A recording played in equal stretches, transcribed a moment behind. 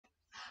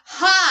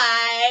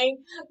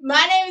morning.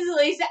 My name is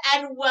Lisa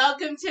and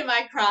welcome to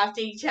my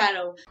crafting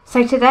channel.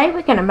 So today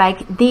we're going to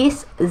make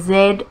this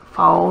Z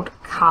fold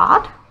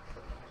card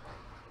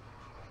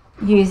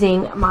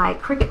using my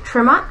Cricut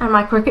trimmer and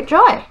my Cricut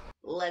Joy.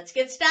 Let's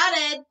get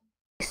started.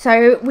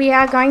 So we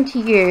are going to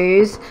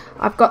use,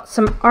 I've got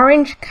some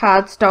orange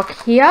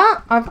cardstock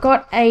here. I've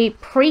got a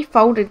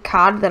pre-folded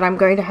card that I'm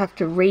going to have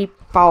to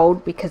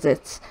refold because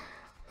it's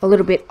a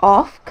little bit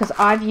off, because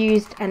I've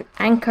used an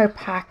anchor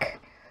pack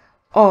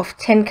of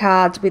 10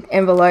 cards with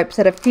envelopes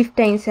that are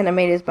 15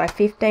 centimeters by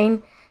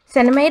 15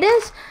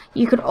 centimeters.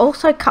 You could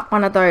also cut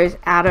one of those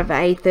out of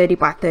a 30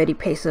 by 30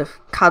 piece of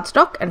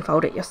cardstock and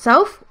fold it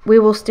yourself. We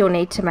will still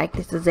need to make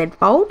this a Z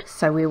fold,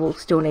 so we will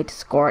still need to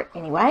score it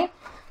anyway.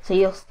 So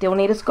you'll still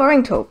need a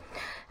scoring tool.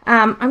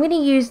 I'm going to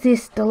use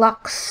this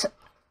deluxe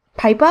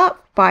paper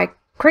by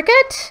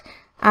Cricut.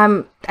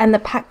 And the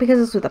pack, because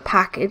it's with a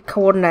pack, it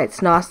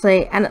coordinates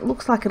nicely and it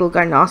looks like it'll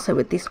go nicely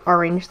with this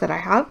orange that I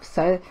have.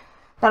 So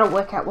that'll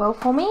work out well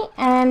for me.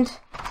 And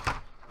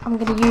I'm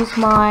going to use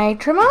my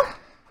trimmer,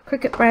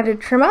 Cricut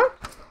branded trimmer,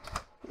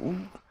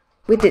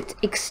 with its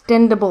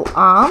extendable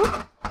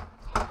arm.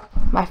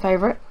 My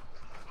favourite,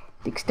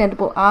 the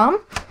extendable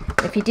arm.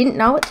 If you didn't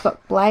know, it's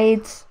got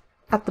blades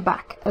at the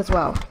back as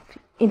well,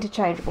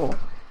 interchangeable.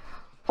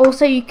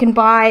 Also, you can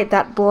buy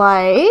that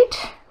blade,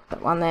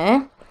 that one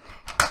there,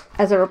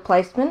 as a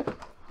replacement,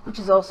 which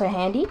is also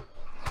handy.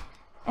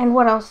 And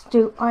what else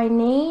do I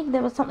need?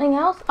 There was something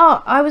else.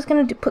 Oh, I was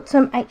going to put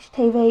some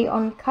HTV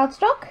on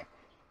cardstock.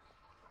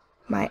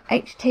 My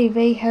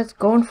HTV has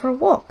gone for a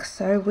walk,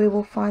 so we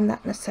will find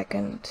that in a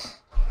second.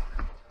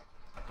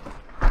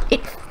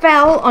 It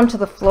fell onto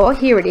the floor.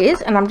 Here it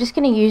is, and I'm just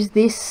going to use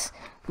this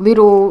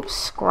little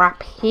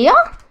scrap here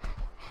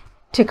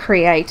to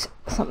create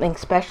something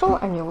special,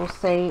 and you will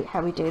see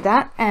how we do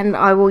that. And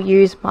I will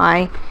use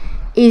my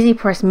Easy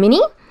Press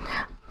Mini.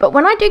 But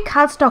when I do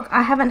cardstock,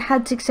 I haven't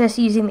had success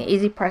using the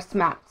Easy Press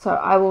mat, so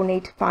I will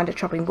need to find a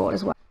chopping board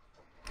as well.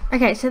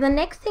 Okay, so the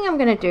next thing I'm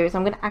going to do is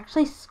I'm going to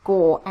actually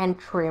score and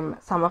trim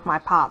some of my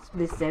parts for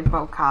this Z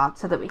fold card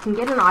so that we can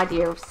get an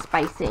idea of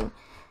spacing,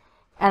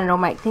 and it'll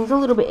make things a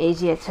little bit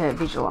easier to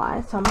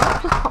visualize. So I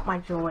might just pop my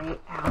Joy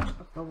out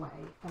of the way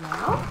for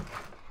now.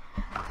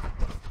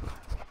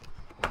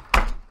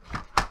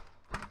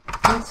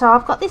 And so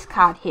I've got this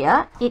card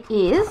here. It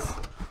is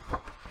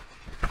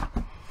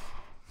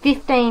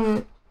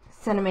 15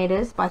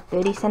 centimeters by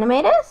 30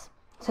 centimeters,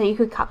 so you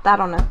could cut that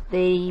on a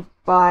 30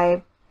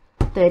 by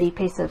 30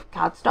 piece of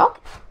cardstock,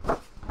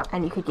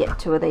 and you could get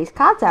two of these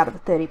cards out of a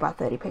 30 by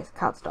 30 piece of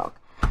cardstock.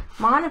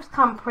 Mine has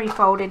come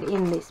pre-folded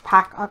in this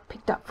pack I've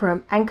picked up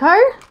from Anko,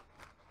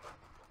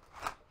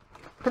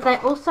 but they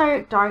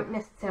also don't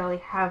necessarily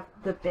have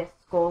the best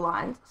score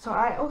lines, so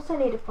I also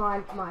need to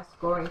find my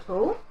scoring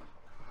tool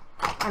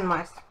and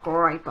my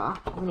scraper.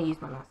 I'm going to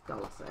use my nice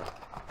dollar set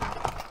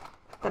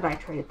that I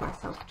treated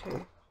myself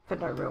to for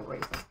no real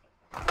reason.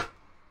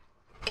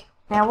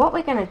 Now what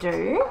we're going to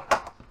do,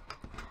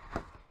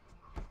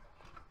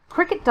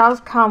 Cricut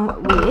does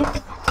come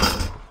with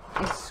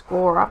a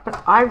scorer,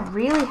 but I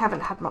really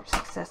haven't had much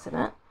success in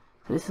it.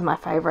 So this is my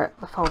favourite,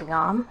 the folding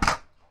arm.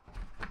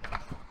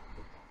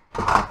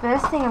 The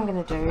first thing I'm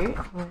going to do,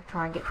 I'm going to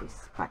try and get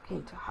this back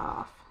into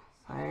half.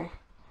 So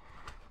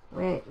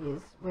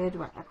where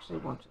do I actually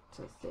want it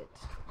to sit?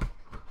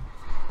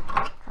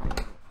 Try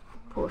and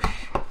push.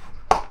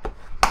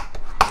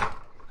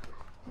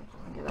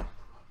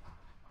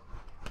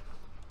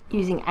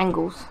 Using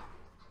angles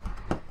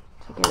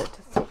to get it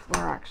to sit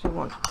where I actually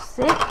want it to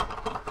sit.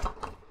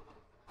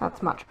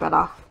 That's much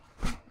better.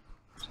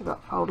 So I've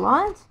got fold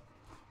lines.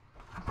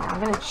 Now I'm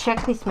going to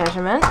check this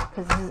measurement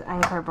because this is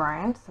Anko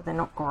brand, so they're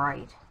not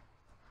great.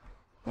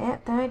 Yeah,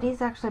 though it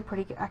is actually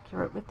pretty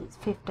accurate with its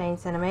 15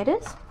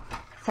 centimeters.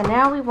 So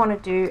now we want to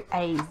do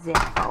a Z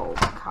fold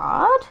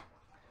card.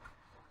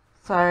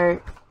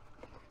 So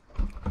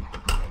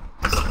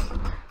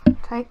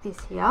take this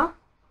here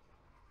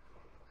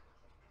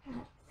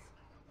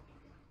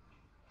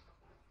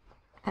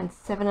and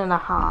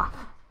 7.5.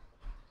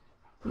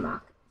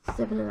 Mark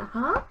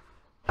 7.5.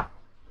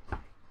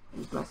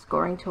 Use my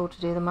scoring tool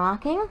to do the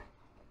marking.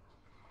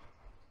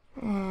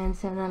 And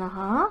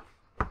 7.5.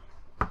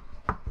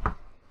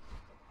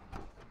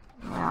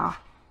 Now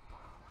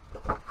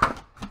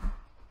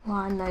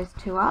line those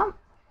two up.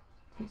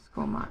 Two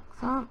score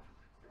marks up.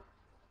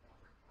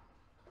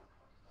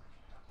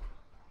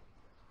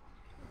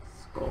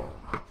 Score.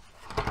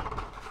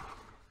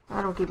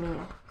 That'll give me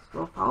a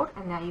score fold.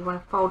 And now you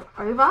want to fold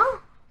over.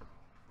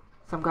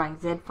 So I'm going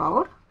Z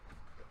fold.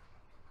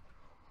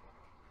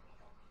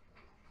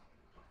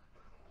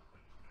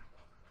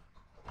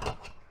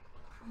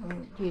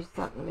 And use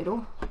that in the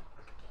middle.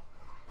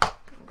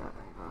 And go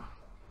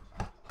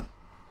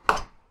over.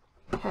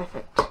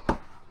 Perfect.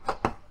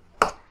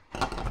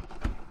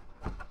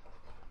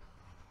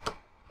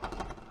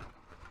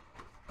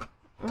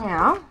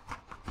 Now,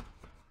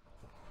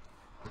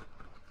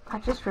 I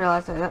just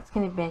realised that that's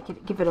going to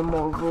give it a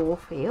more raw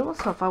feel.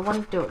 So if I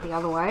want to do it the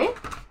other way,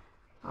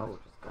 I will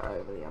just go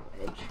over the other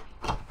edge.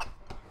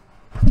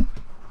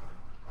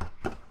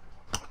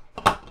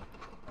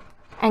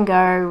 and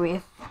go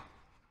with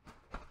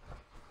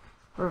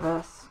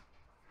reverse.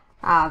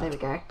 Ah, there we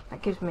go.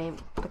 That gives me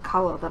the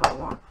colour that I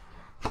want.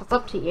 So it's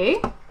up to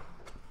you.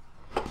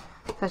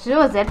 So to do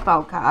a Z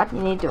fold card, you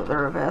need to do it the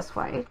reverse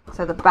way.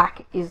 So the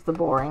back is the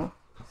boring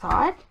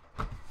side,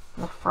 and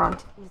the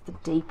front is the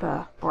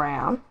deeper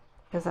brown,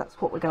 because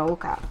that's what we're going to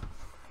look at.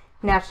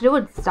 Now to do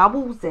a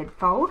double Z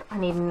fold, I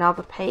need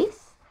another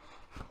piece.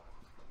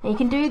 And you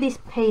can do this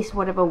piece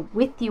whatever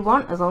width you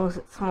want, as long as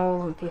it's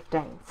smaller than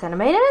 15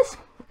 centimeters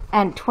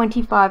and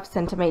 25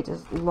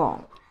 centimeters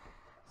long.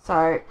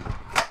 So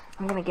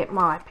I'm going to get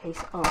my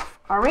piece of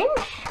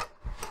orange,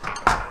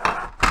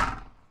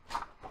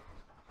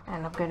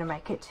 and I'm going to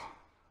make it,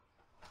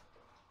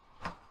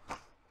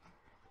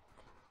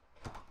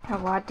 how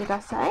wide did I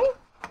say?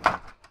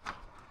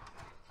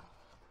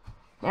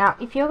 Now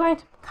if you're going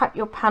to cut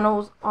your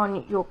panels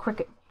on your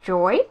Cricut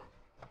Joy,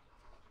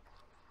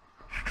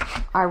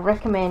 I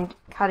recommend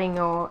cutting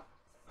your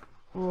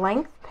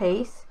length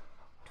piece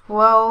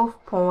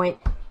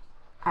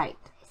 12.8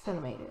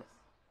 centimeters.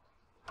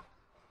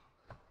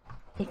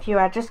 If you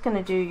are just going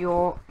to do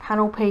your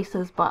panel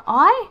pieces by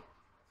eye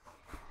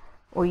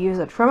or use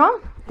a trimmer,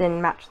 then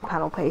match the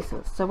panel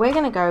pieces. So we're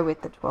going to go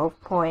with the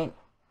 12.8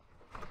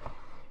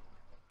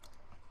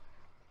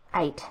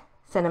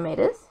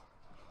 centimeters.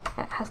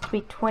 It has to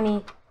be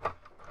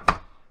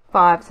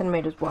 25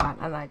 centimeters wide,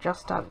 and I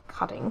just started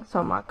cutting, so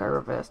I might go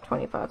reverse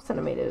 25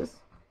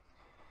 centimeters.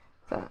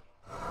 So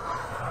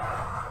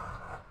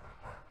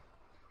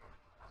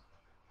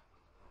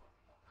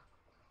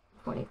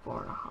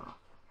 24.5.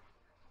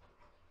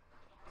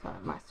 So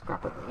my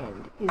scrap at the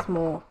end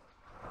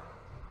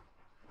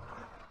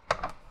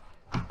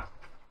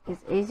is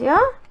easier.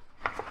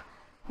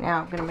 Now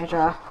I'm going to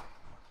measure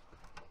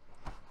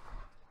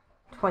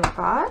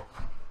 25.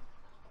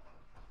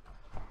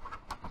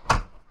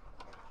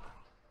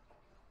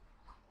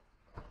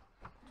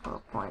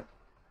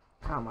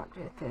 I might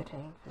do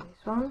 13 for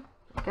this one.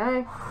 There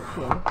we go. Push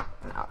in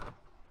and up.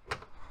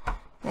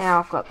 Now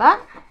I've got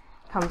that.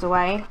 Comes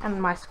away, and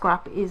my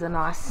scrap is a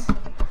nice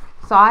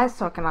size,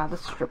 so I can either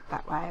strip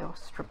that way or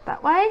strip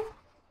that way.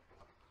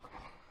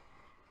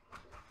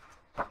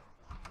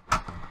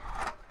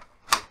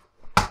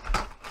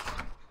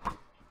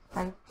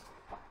 And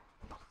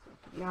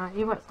you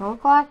idea what it's going to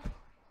look like.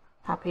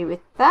 Happy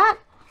with that.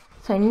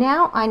 So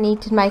now I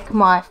need to make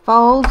my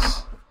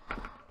folds.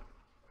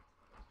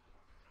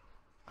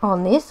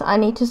 On this, I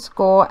need to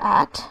score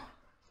at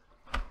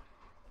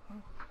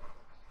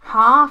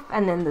half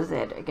and then the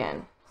Z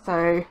again.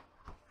 So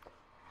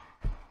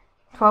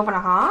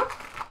 12.5.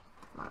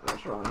 Might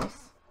measure on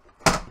this.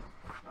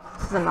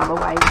 This is another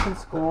way you can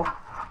score.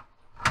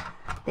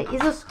 There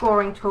is a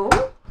scoring tool.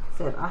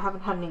 Said I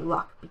haven't had any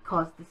luck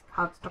because this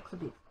cardstock's a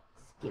bit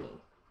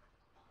skinny.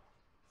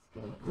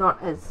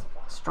 Not as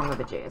strong of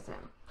a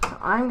GSM. So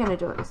I'm going to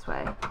do it this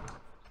way.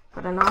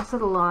 Got a nice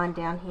little line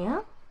down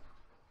here.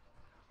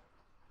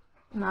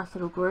 Nice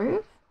little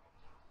groove.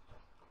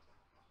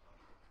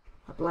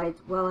 The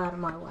blade's well out of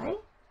my way.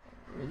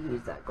 And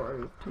use that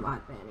groove to my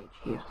advantage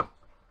here.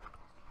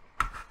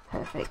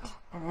 Perfect.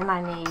 And then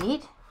I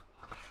need,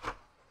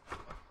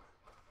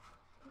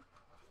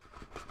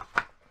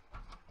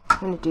 I'm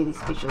going to do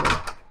this visually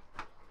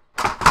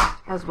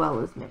as well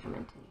as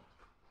measurementing.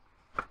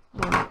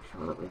 We'll make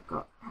sure that we've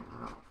got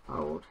our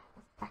fold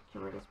as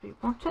accurate as we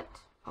want it.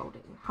 Fold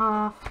it in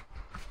half.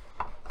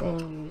 Then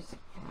use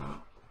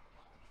our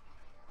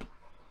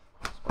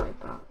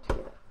scraper to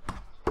get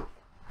it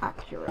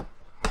accurate.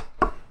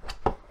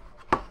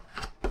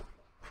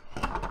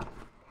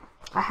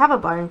 I have a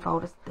bone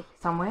folder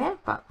somewhere,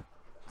 but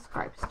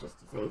scrape's just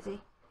as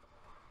easy.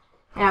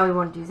 Now we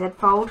want to do Z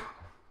fold.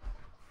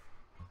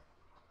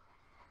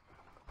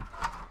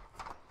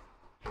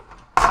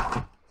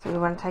 So we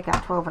want to take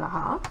out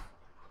 12.5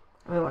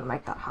 and we want to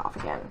make that half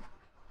again.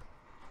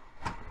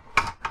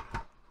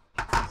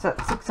 So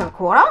it's 6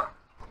 1/4.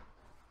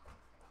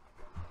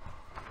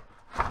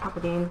 Pop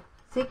it in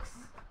 6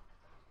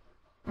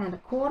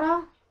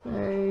 1/4.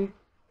 So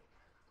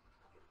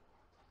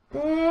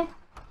there.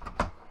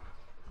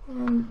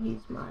 And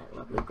use my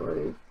lovely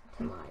groove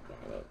to my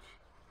advantage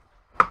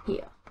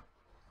here.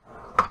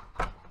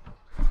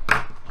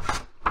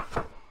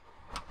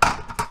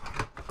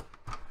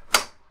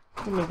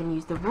 Didn't even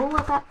use the rule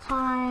at that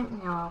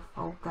time. Now I'll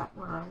fold that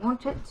where I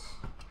want it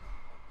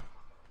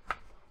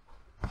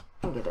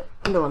and get it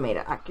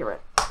millimeter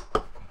accurate.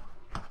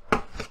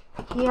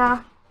 Here,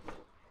 a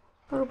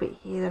little bit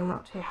here that I'm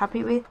not too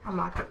happy with. I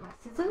might get my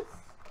scissors.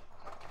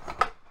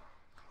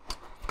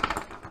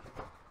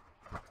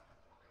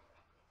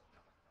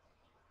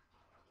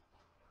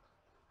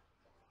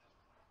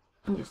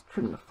 And just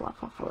trim the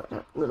fluff off of it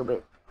a little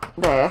bit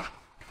there.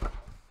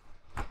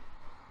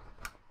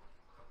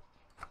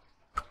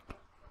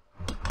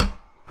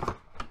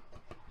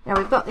 Now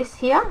we've got this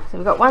here, so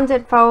we've got one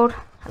Z fold,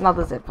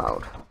 another Z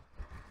fold.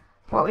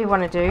 What we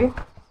want to do,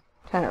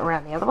 turn it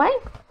around the other way,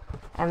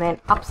 and then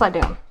upside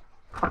down.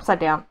 Upside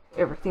down.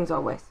 Everything's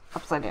always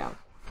upside down.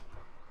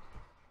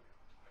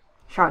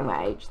 Showing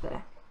my age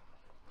there.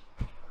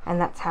 and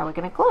that's how we're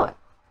going to glue it.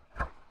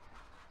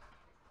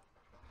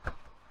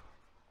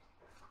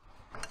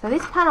 So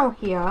this panel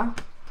here,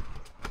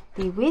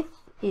 the width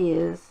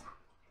is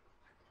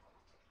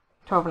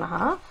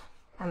 12.5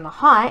 and the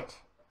height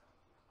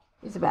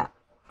is about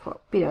 12, a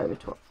bit over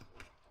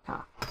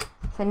 12.5.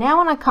 So now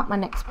when I cut my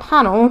next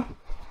panel,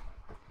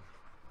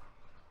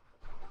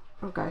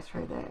 I'll go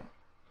through there.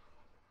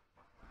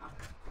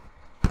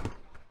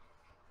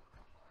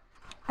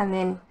 And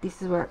then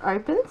this is where it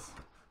opens,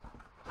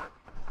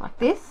 like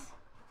this.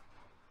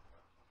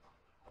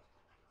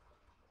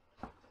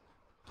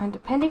 And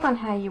depending on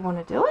how you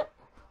want to do it,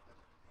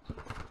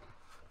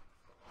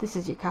 this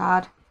is your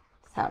card,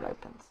 that's how it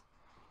opens.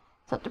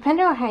 So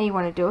depending on how you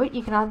want to do it,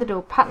 you can either do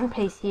a pattern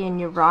piece here and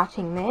you're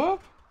writing there,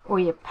 or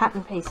your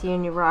pattern piece here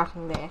and you're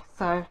writing there.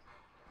 So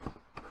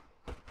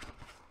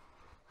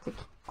it's a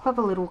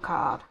clever little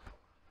card.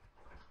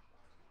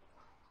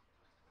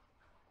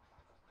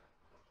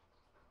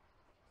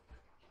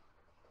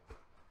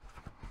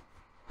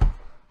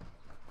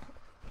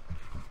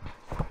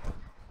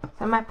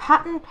 So my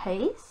pattern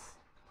piece,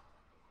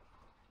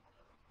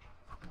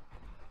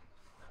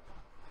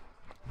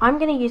 I'm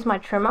going to use my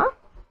trimmer,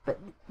 but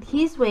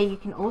here's where you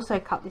can also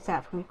cut this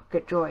out from your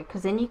Cricut Joy,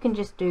 because then you can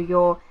just do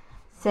your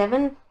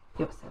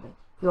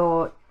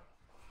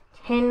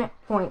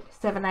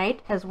 10.78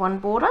 as one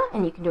border,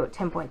 and you can do it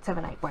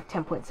 10.78 by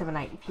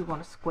 10.78 if you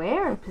want a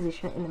square and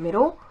position it in the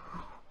middle,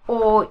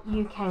 or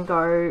you can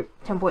go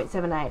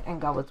 10.78 and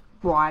go as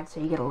wide so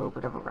you get a little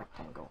bit of a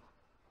rectangle.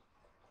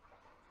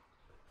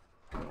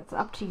 And it's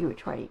up to you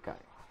which way you go.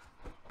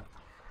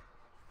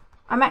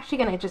 I'm actually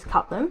going to just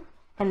cut them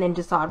and then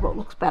decide what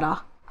looks better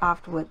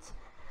afterwards.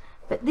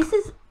 But this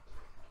is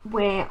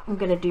where I'm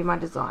going to do my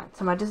design.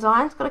 So my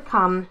design's got to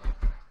come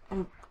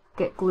and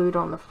get glued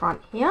on the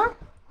front here.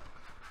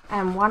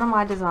 And one of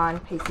my design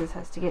pieces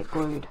has to get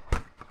glued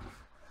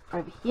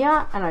over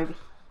here and over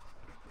here.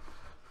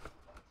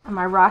 And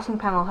my writing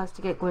panel has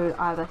to get glued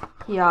either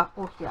here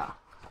or here.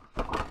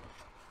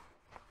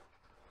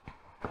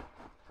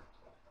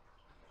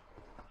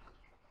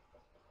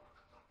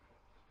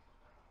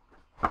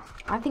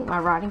 I think my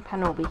writing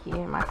panel will be here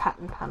and my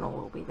pattern panel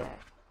will be there.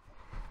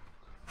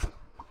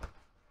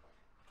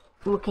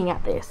 Looking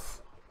at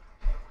this.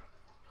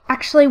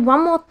 Actually,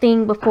 one more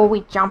thing before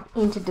we jump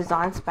into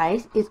design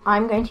space is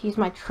I'm going to use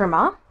my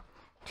trimmer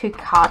to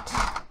cut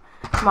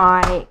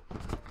my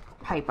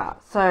paper.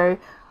 So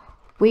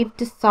we've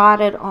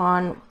decided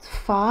on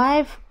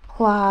 5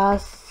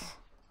 plus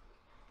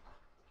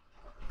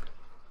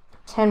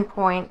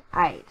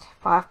 10.8.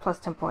 5 plus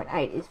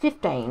 10.8 is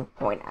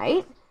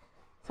 15.8.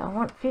 So I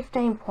want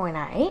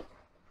 15.8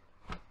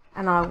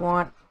 and I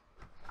want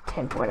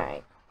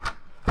 10.8.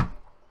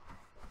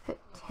 So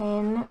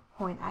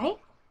 10.8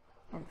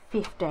 and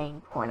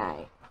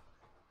 15.8.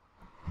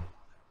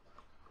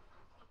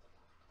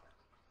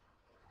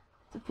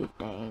 So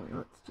 15,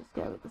 let's just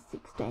go with the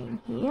 16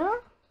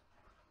 here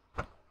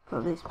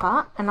for this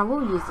part, and I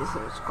will use this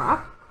little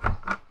scrap.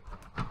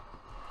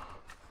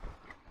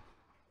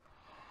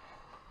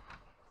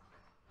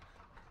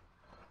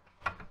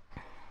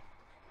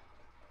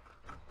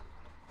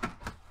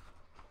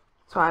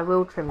 So I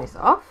will trim this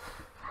off.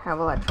 How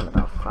will I trim it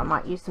off? I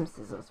might use some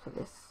scissors for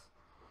this.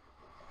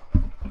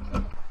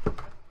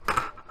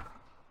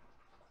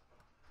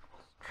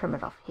 Trim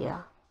it off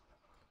here.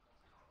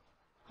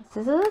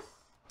 Scissors.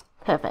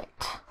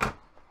 Perfect.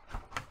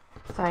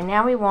 So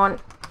now we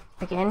want,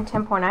 again,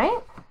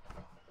 10.8.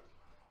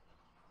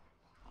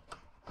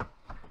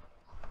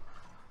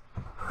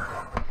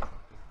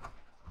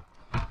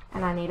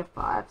 And I need a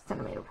 5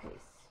 centimeter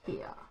piece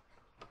here.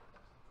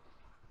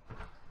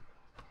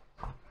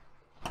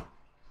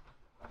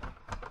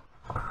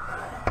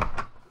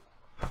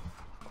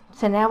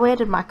 So now where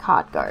did my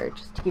card go,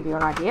 just to give you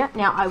an idea.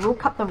 Now I will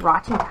cut the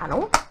writing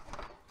panel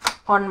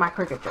on my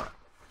Cricut Joy,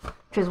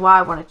 which is why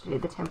I wanted to do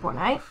the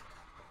 10.8.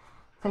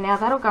 So now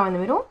that'll go in the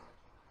middle.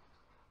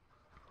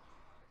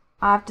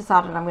 I've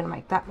decided I'm going to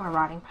make that my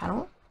writing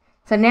panel.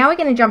 So now we're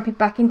going to jump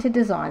back into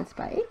design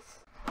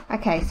space.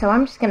 Okay, so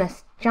I'm just going to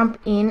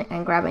jump in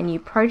and grab a new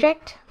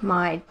project.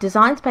 My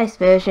design space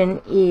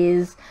version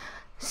is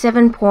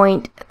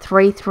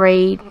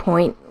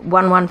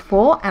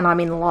 7.33.114 and I'm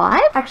in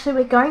live. Actually,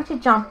 we're going to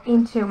jump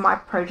into my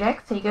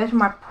project. So you go to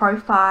my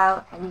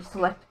profile and you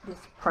select this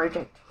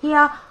project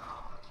here,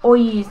 or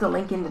you use the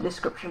link in the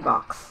description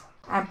box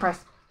and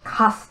press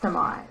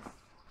customize.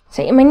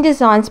 So I'm in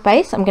design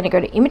space. I'm going to go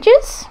to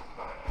images.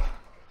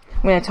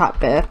 I'm going to type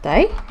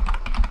birthday.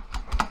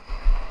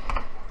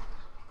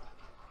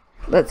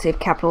 Let's see if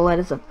capital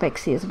letters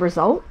affects the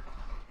result.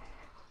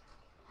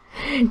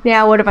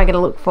 Now what am I going to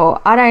look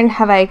for? I don't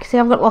have a, see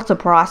I've got lots of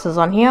prices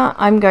on here.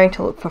 I'm going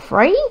to look for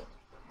free.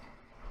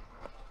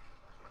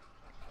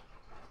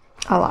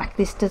 I like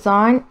this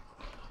design.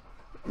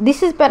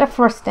 This is better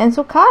for a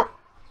stencil cut,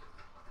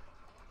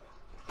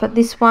 but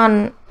this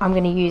one I'm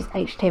going to use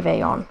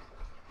HTV on.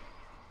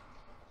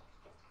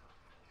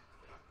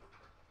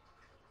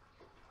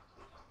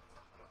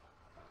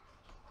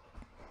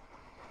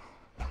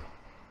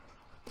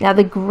 Now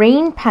the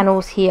green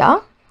panels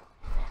here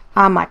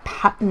are my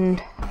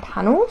patterned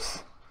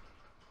panels.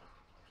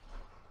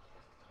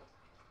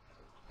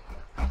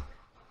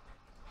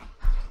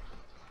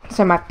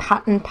 So my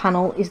pattern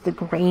panel is the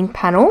green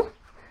panel.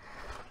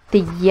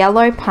 The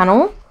yellow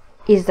panel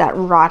is that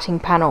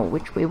writing panel,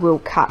 which we will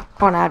cut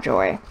on our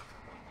Joy.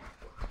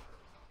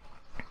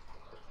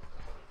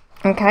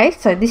 Okay,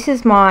 so this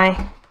is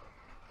my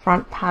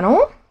front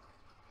panel.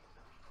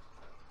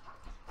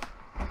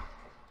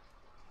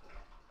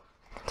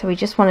 So we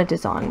just want to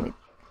design with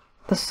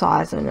the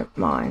size in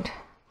mind.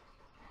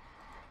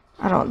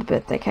 I don't want the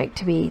birthday cake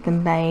to be the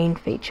main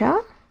feature.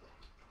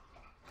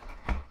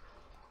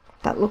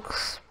 That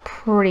looks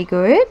pretty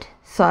good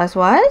size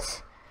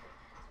wise.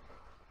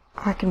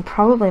 I can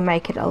probably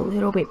make it a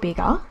little bit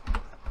bigger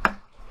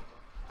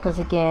because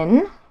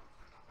again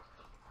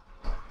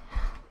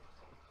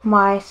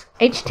my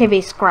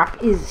HTV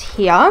scrap is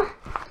here.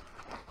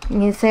 You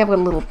can see I've got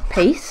a little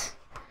piece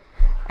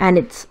and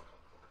it's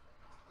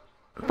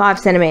 5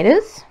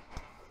 centimeters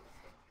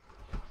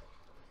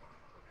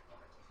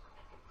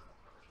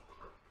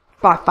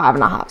by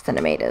 5.5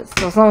 centimeters.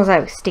 So as long as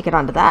I stick it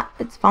under that,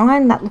 it's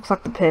fine. That looks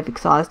like the perfect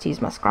size to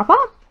use my scrapper.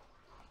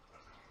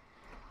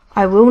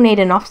 I will need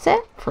an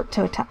offset for it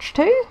to attach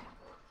to.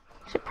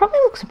 It probably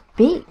looks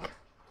big.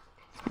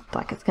 Looks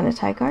like it's going to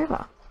take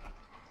over.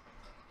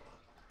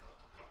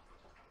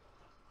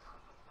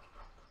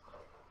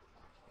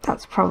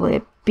 That's probably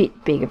a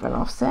bit big of an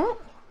offset.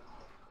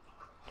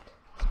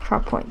 Let's try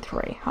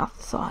 0.3, half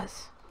the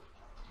size.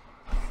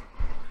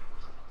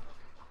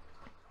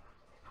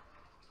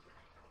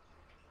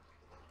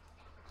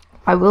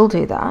 I will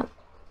do that,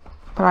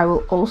 but I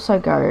will also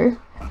go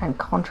and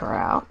contour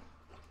out.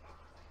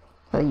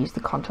 So I use the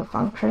contour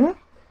function.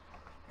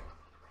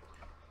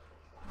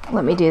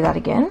 Let me do that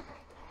again.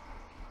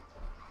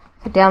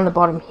 So down the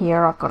bottom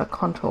here, I've got a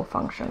contour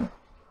function.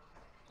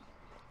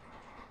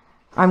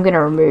 I'm going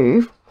to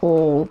remove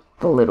all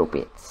the little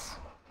bits.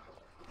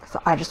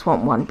 So I just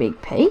want one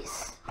big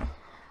piece.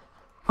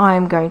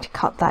 I'm going to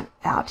cut that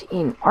out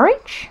in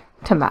orange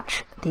to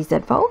match the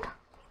Z-fold.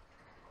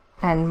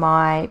 And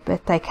my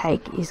birthday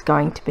cake is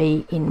going to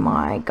be in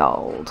my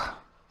gold.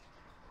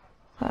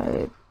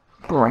 So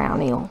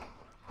brownie will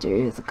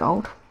do as a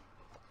gold.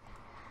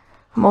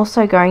 I'm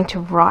also going to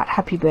write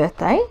happy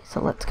birthday.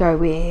 So let's go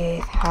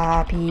with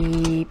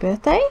happy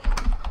birthday.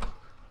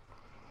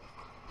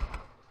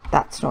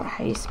 That's not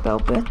how you spell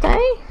birthday.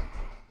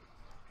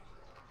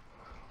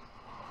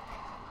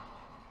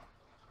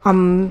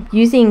 I'm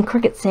using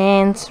Cricut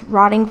Sans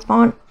writing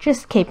font,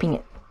 just keeping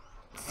it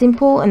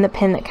simple, and the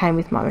pen that came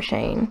with my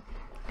machine.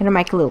 I'm going to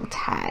make a little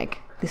tag.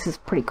 This is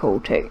pretty cool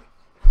too.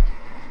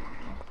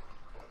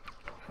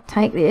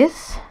 Take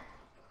this.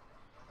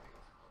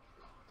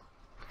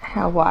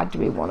 How wide do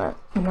we want it?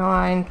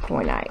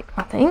 9.8,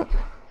 I think.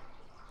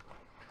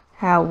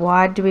 How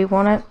wide do we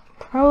want it?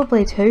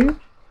 Probably 2.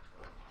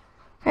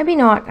 Maybe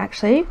not,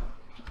 actually.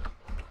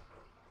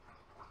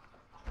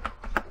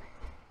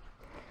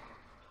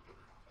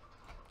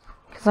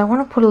 Because I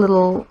want to put a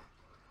little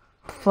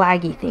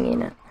flaggy thing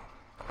in it.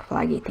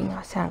 Flaggy thing,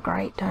 I sound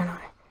great, don't I?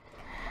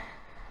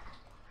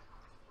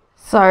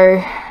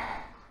 So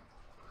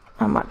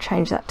I might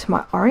change that to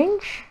my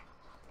orange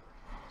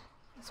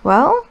as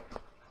well.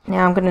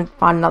 Now I'm going to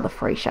find another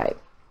free shape.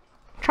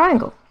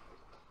 Triangle.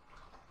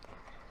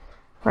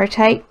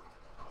 Rotate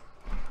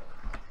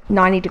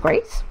 90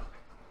 degrees.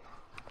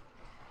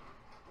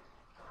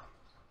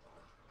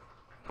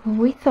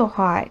 Width or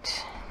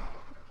height?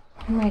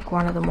 I'll make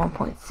one of them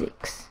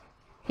 1.6.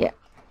 Yeah,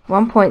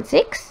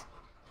 1.6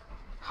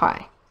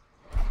 high.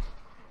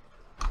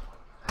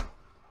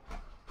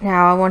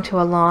 Now I want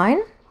to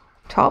align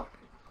top,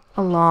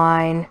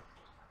 align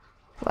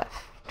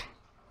left,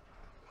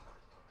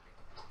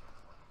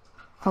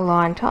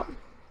 align top,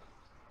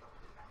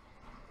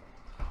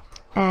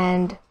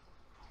 and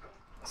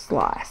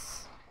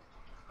slice.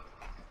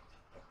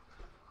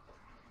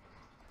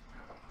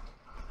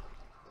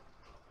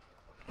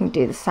 And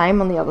do the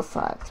same on the other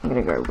side. So I'm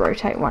going to go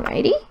rotate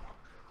 180.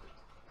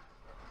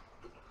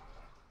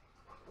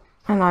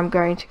 And I'm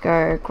going to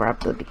go grab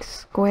the big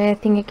square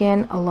thing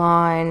again,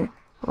 align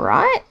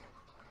right.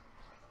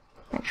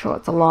 Make sure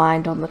it's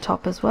aligned on the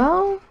top as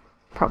well.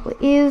 Probably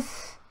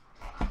is.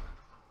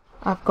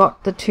 I've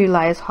got the 2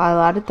 layers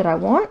highlighted that I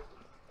want,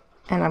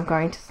 and I'm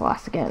going to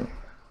slice again.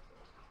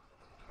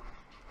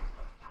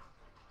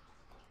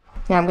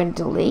 Now I'm going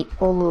to delete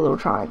all the little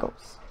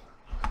triangles.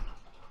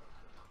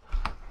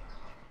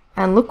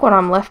 And look what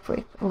I'm left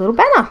with, a little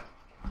banner.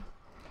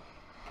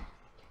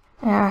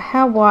 Now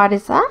how wide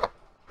is that?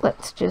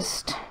 Let's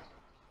just,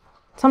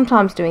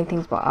 sometimes doing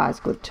things by eye is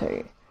good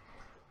too.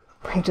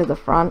 Bring to the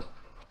front.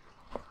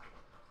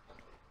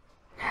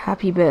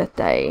 Happy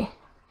birthday.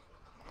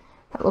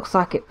 That looks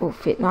like it will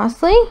fit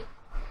nicely.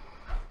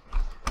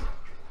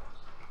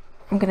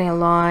 I'm going to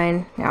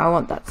align, now I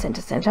want that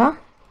center.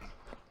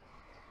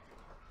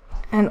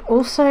 And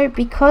also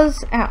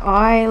because our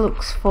eye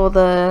looks for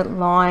the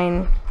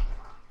line,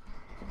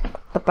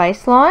 the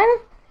baseline,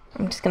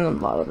 I'm just going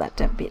to lower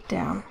that a bit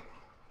down.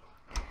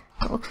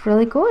 It looks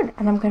really good,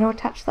 and I'm going to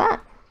attach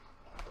that.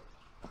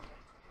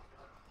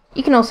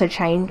 You can also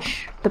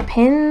change the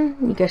pen.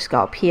 You just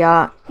go up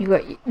here.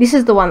 This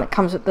is the one that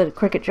comes with the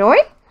Cricut Joy.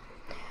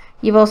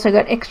 You've also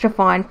got extra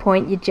fine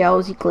point, your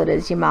gels, your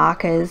glitters, your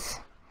markers.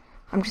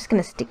 I'm just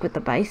going to stick with the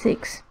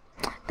basics.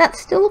 That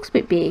still looks a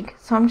bit big,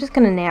 so I'm just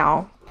going to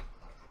now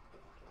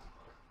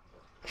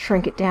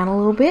shrink it down a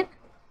little bit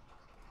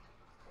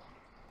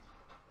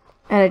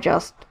and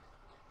adjust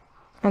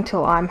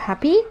until I'm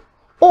happy,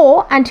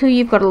 or until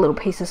you've got a little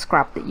piece of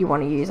scrap that you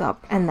want to use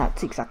up, and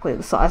that's exactly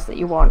the size that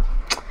you want.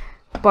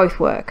 Both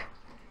work.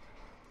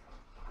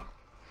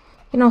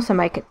 You can also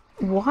make it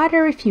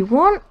wider if you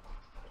want,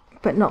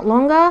 but not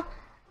longer.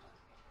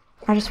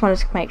 I just wanted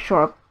to make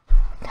sure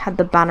I had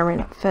the banner in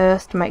it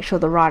first to make sure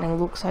the writing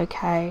looks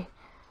okay.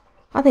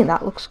 I think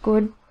that looks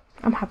good.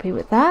 I'm happy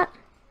with that.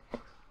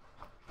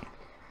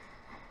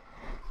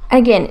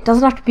 Again, it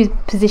doesn't have to be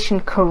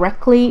positioned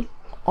correctly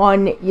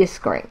on your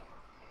screen.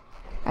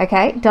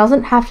 Okay, it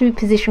doesn't have to be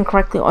positioned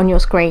correctly on your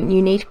screen.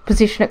 You need to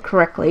position it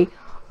correctly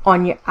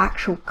on your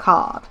actual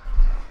card.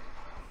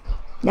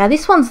 Now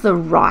this one's the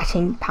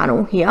writing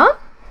panel here.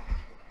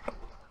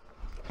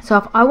 So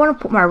if I want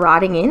to put my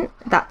writing in,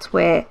 that's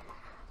where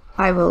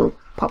I will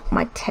pop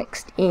my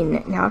text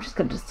in. Now I've just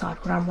got to decide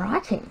what I'm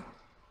writing.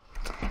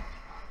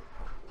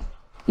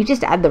 You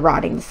just add the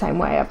writing the same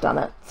way I've done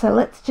it. So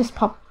let's just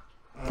pop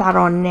that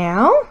on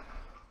now.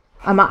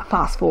 I might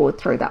fast forward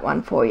through that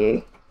one for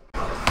you.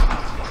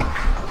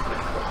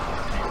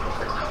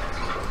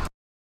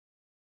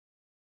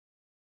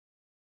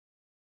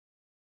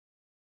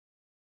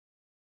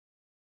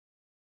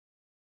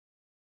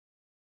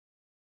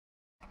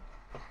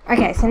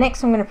 Okay, so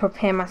next I'm going to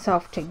prepare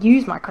myself to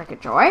use my Cricut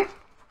Joy.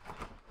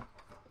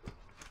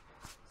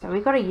 So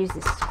we've got to use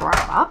this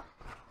scrap up.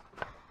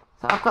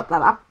 So I've got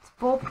that up. It's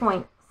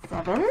 4.7.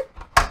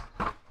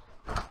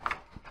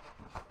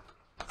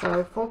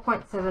 So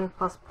 4.7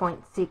 plus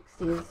 0.6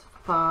 is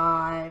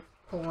 5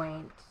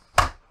 point...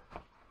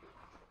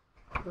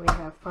 Do we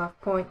have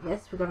 5 point?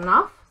 Yes, we've got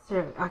enough.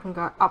 So I can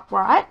go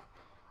upright.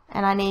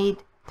 And I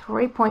need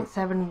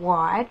 3.7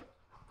 wide.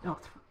 No,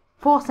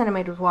 4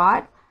 centimeters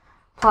wide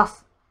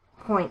plus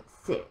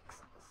 0.6.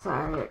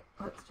 So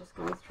let's just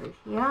go through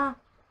here.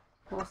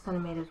 4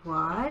 centimeters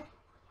wide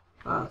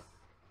plus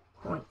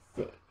 0.6.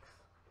 So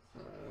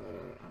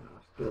I'll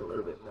just do a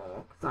little bit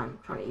more because I'm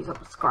trying to use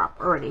up a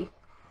scrap already.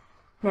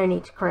 No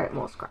need to create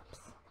more scraps.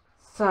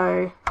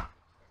 So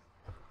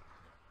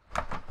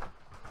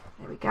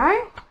there we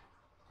go.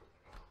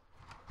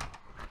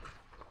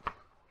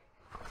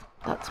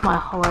 That's my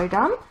hollow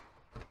done.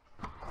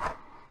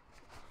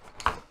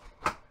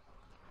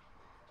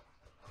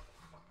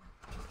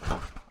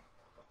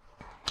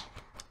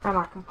 And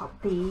I can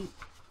pop the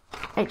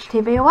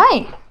HTV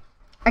away.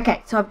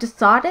 Okay, so I've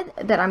decided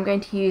that I'm going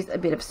to use a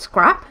bit of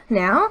scrap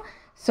now.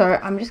 So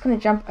I'm just going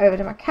to jump over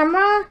to my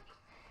camera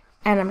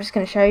and I'm just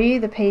going to show you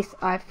the piece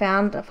I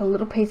found of a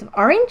little piece of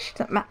orange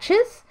that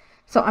matches.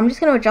 So I'm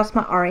just going to adjust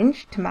my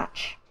orange to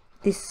match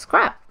this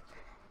scrap.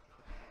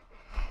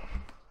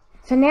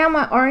 So now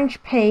my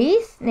orange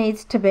piece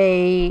needs to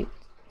be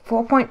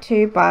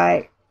 4.2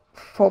 by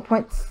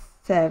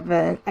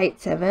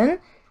 4.787.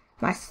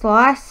 My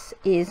slice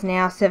is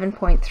now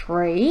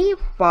 7.3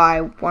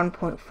 by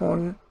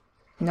 1.49,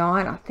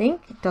 I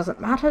think. It doesn't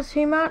matter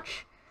too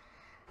much.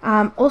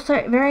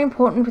 Also, very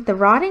important with the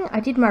writing, I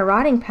did my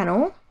writing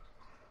panel,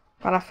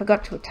 but I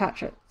forgot to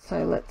attach it.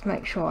 So let's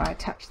make sure I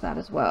attach that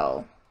as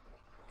well.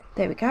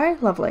 There we go,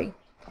 lovely.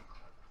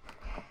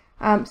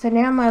 So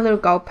now my little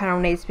gold panel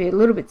needs to be a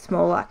little bit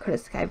smaller. I could have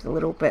scaled a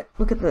little bit.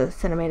 Look at the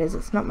centimeters,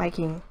 it's not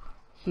making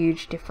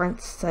huge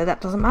difference, so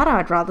that doesn't matter.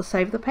 I'd rather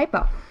save the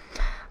paper.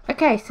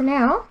 Okay, so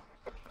now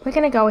we're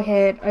going to go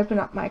ahead, open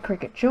up my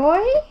Cricut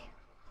Joy,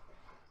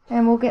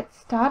 and we'll get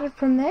started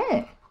from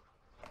there.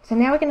 So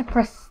now we're going to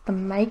press the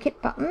Make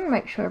It button,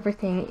 make sure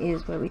everything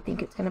is where we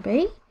think it's going to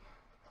be.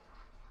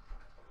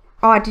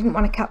 Oh, I didn't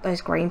want to cut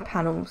those green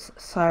panels,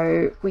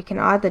 so we can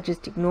either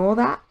just ignore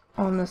that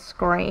on the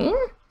screen,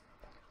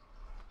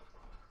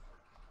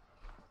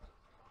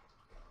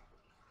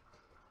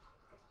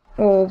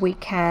 or we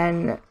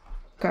can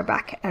go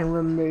back and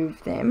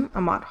remove them. I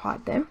might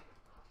hide them.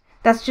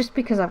 That's just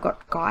because I've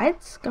got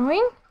guides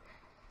going.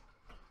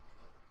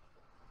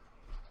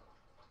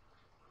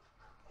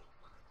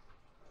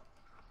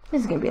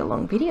 This is going to be a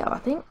long video, I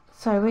think.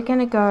 So we're going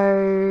to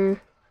go...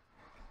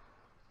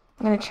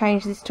 I'm going to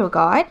change this to a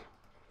guide.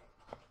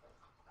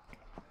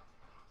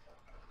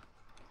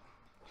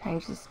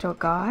 Change this to a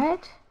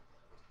guide.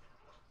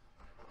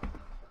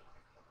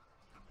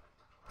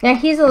 Now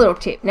here's a little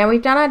tip. Now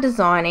we've done our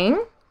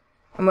designing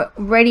and we're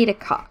ready to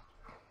cut.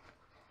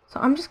 So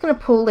I'm just going to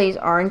pull these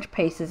orange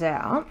pieces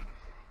out.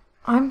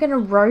 I'm going to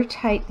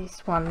rotate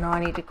this one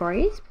 90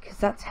 degrees because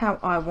that's how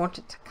I want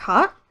it to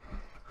cut.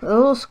 The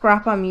little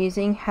scrap I'm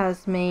using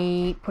has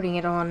me putting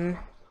it on.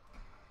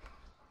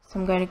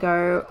 So I'm going to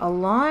go a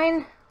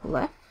line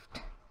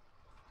left.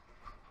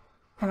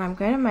 And I'm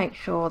going to make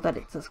sure that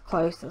it's as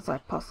close as I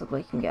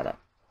possibly can get it.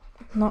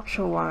 I'm not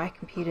sure why my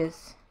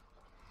computer's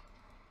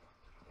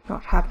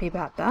Not happy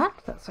about that.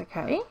 That's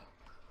okay.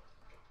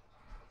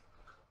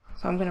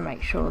 So I'm going to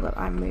make sure that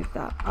I move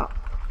that up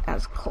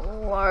as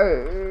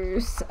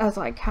close as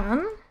I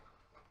can.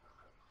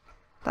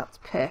 That's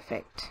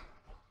perfect.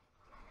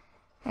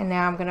 And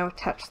now I'm going to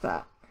attach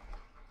that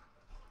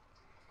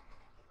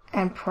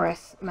and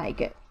press make.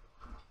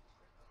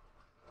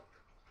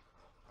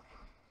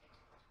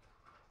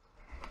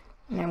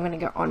 Now I'm going to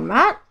go on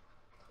mat.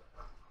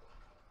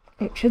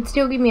 It should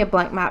still give me a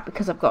blank mat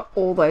because I've got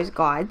all those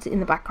guides in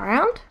the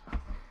background.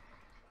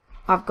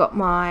 I've got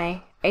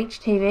my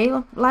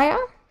HTV layer,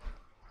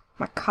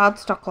 my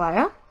cardstock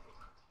layer,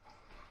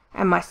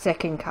 and my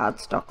second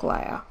cardstock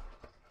layer.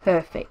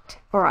 Perfect.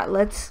 Alright,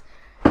 let's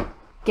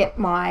get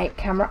my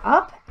camera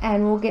up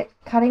and we'll get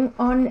cutting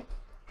on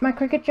my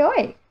Cricut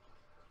Joy.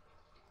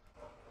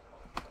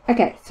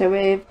 Okay, so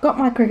we've got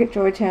my Cricut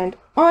Joy turned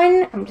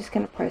on. I'm just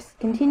going to press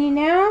continue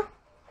now.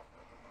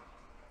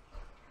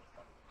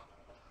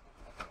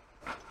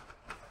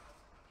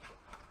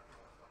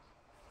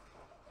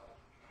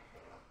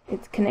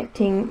 It's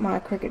connecting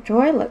my Cricut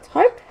Joy, let's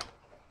hope.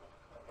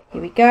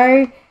 Here we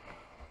go.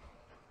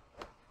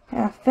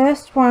 Our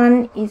first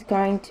one is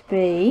going to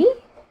be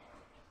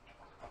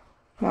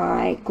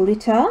my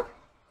glitter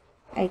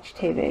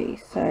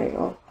HTV,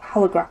 or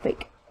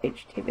holographic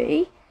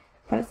HTV,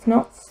 but it's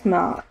not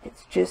smart,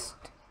 it's just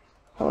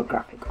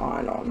holographic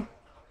iron-on.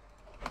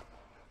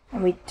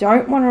 And we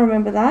don't want to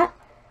remember that.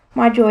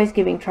 My Joy's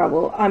giving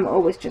trouble, I'm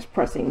always just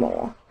pressing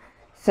more.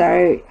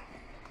 So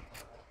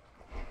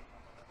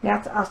now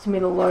it's asking me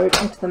to load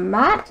onto the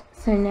mat,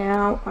 so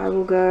now I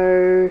will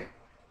go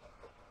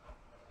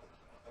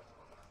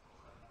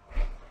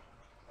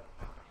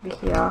over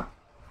here.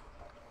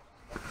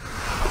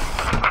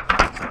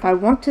 If I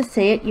want to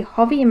see it, you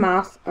hover your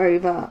mouse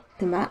over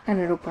the mat and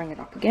it'll bring it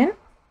up again.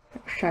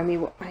 It'll show me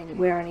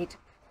where I need to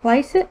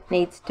place it.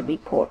 Needs to be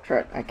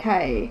portrait.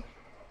 Okay,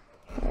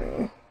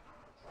 so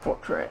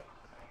portrait.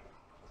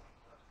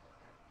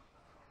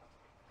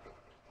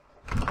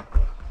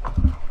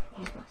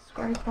 Use my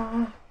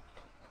scraper.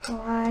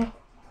 Apply.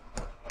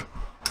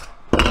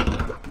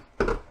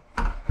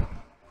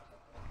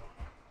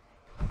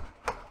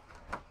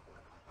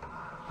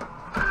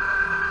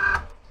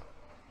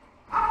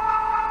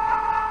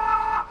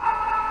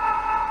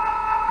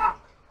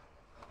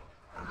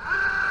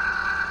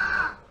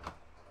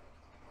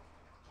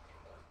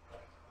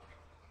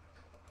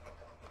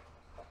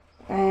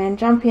 And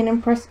jump in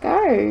and press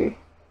go.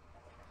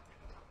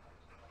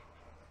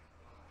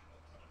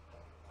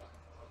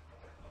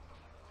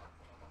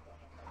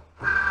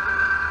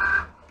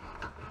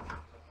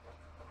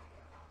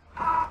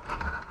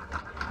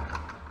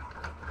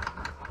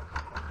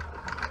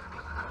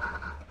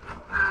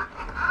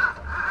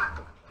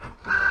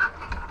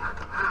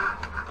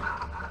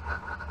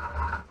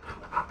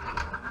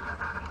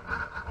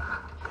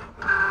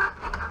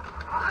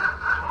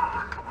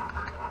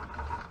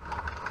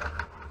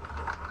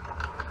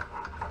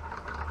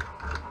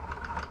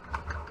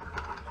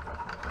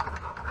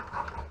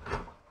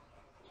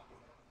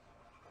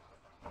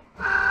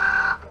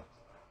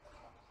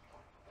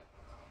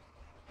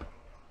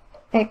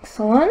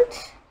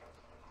 Excellent.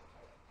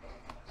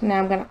 Now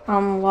I'm going to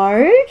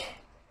unload.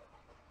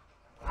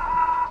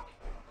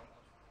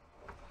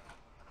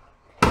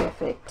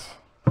 Perfect.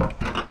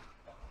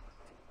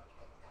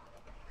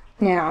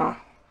 Now,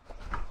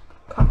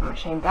 pop the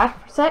machine back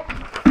for a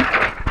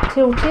sec.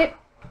 Tilt it.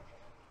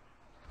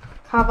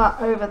 Cover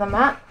over the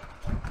mat.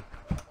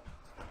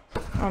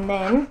 And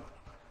then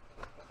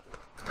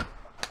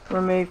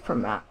remove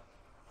from mat.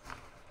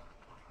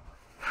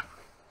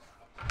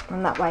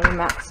 And that way your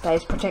mat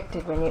stays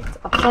protected when it's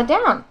upside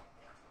down.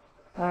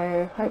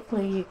 So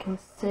hopefully you can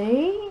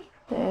see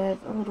there's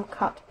a little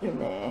cut in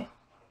there.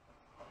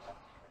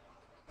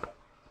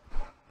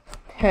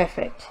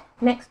 Perfect.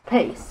 Next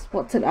piece.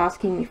 What's it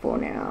asking me for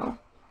now?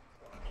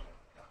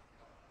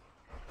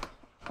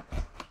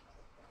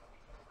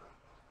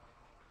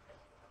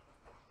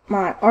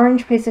 My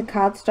orange piece of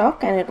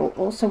cardstock, and it'll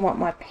also want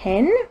my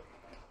pen.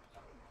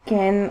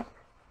 Again,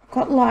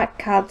 got light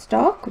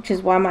cardstock, which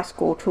is why my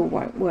score tool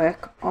won't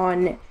work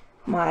on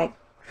my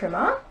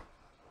trimmer.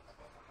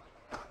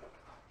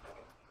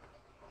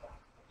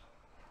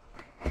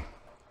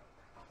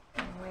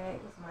 And where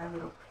is my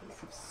little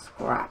piece of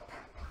scrap?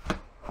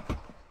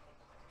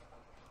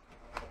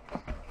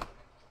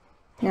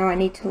 Now I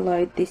need to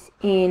load this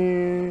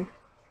in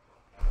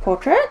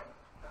portrait.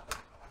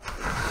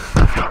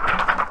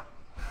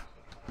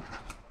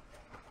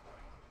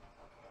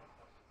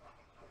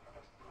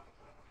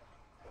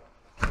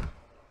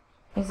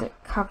 Is it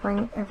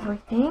covering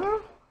everything?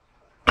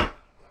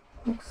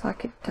 Looks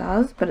like it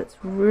does, but it's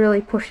really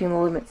pushing the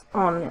limits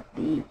on at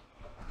the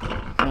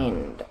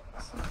end.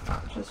 So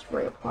I'll just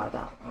reapply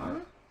that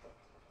one.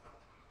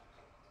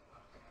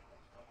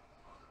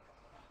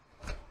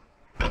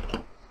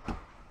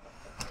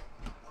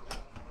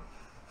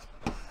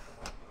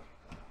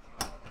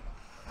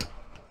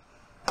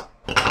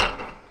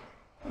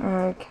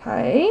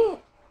 Okay,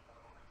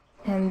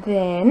 and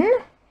then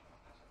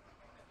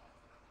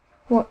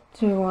What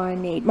do I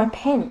need? My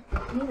pen.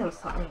 These are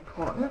something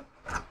important.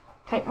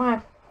 Take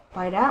my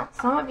blade out.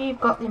 Some of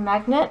you've got the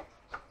magnet.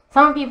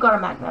 Some of you've got a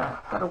magnet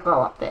that'll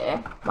go up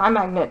there. My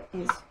magnet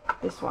is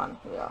this one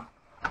here.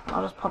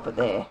 I'll just pop it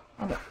there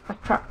and it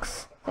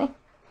attracts. See?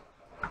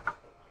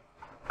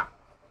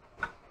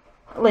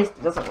 At least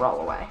it doesn't roll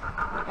away.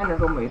 And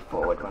it'll move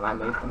forward when I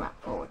move the mat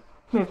forward.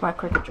 Move my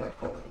Cricut Joy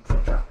forward,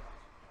 etc.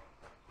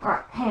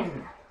 Alright,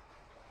 pen.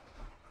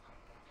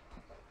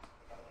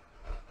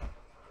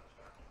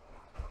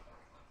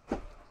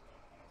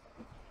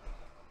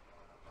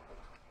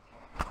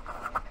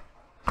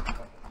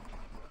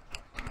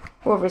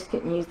 We'll risk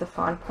it and use the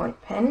fine point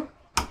pen.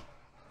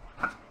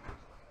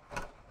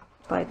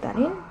 Blade that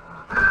in.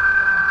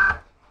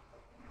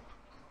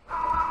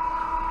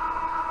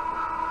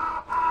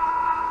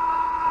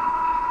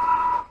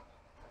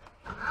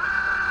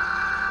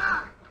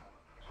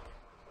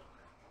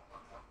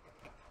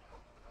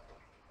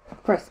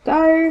 Press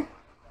go.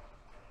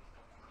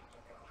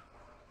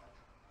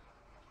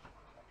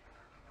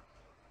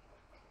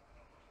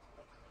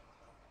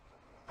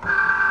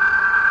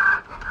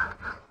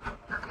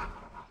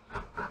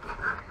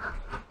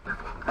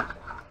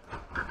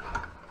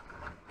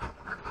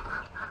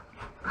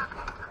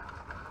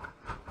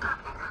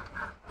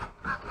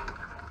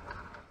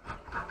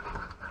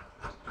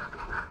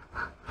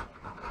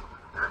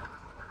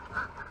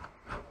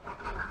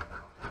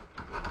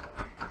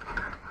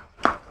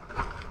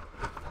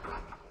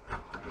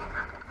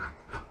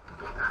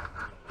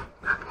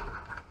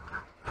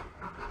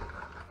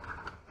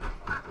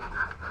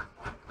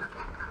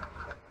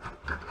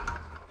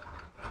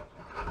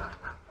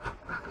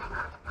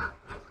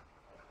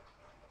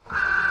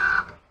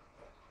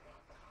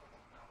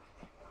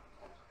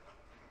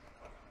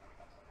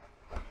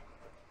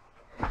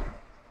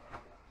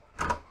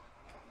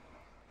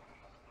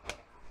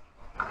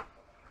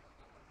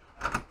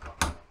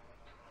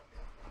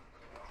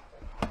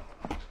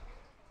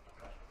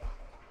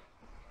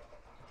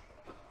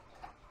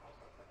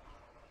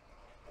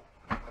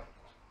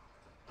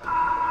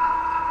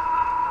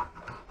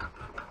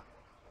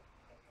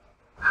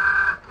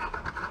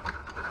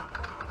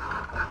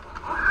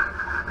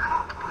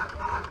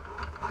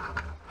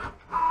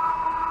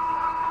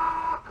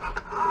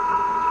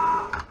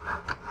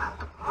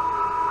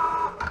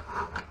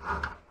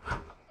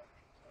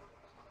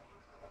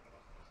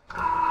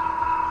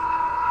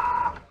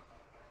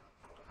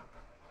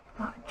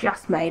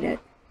 Just made it.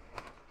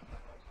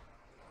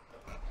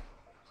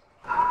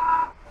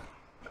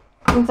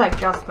 Since I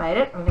just made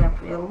it, I'm going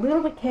to be a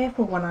little bit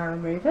careful when I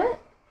remove it.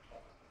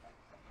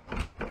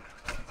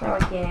 So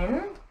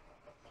again,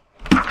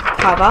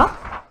 cover,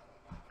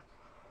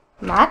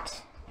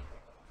 mat,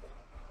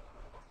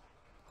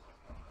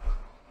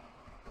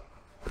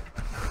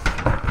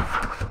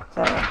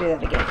 so I'll do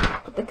that again.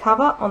 Put the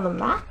cover on the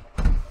mat,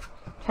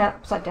 turn it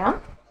upside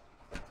down,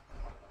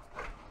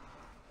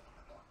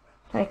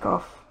 take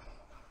off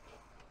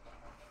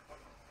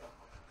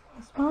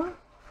this one.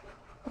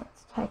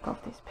 Let's take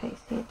off this piece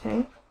here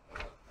too.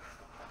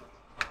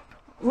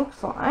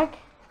 Looks like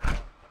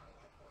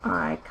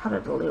I cut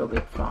it a little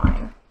bit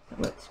fine. So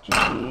let's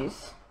just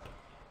use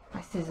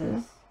my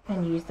scissors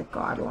and use the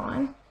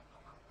guideline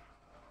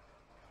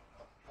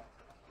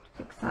to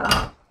fix that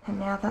up. And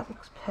now that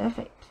looks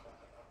perfect.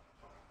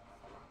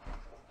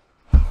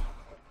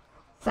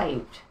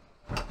 Saved.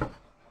 And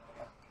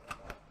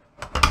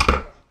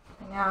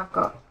now I've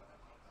got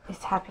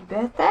this happy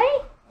birthday.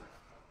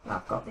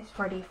 I've got this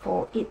ready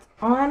for its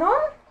iron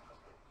on.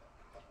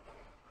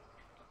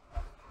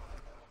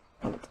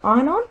 And it's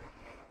iron on.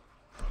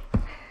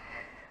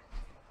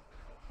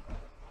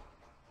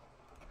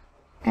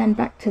 And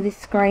back to this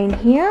screen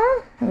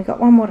here. And we've got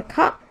one more to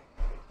cut.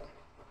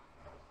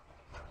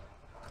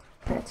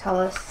 And it'll tell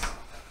us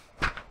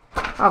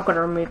I've got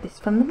to remove this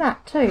from the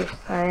mat too.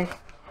 So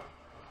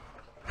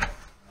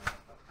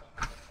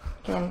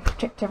again,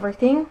 protect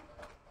everything.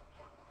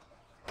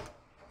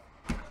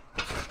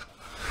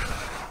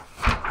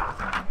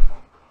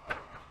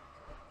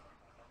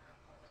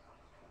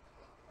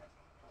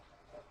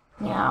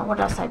 Now, what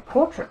did I say?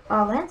 Portrait?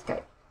 Oh,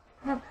 landscape.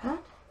 Not bad.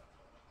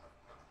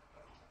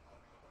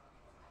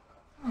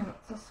 And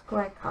it's a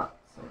square cut,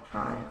 so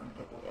try and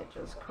get the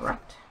edges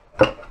correct.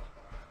 Put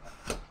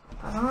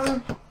that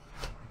on.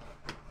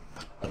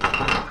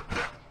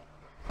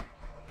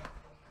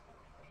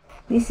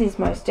 This is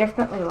most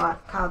definitely life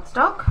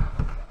cardstock.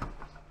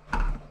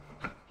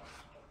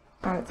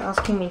 And it's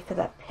asking me for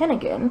that pen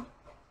again,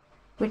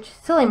 which,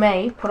 silly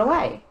me, put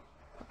away.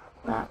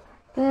 That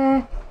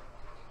there.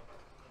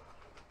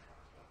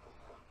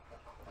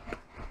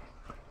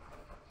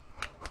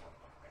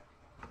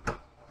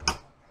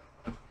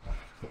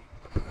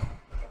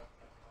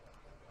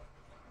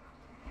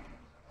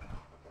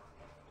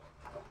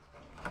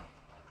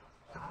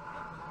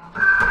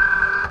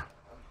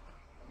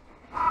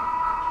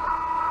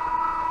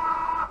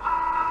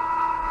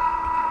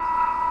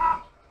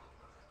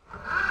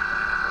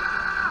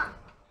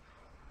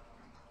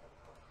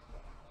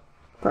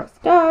 Press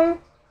go.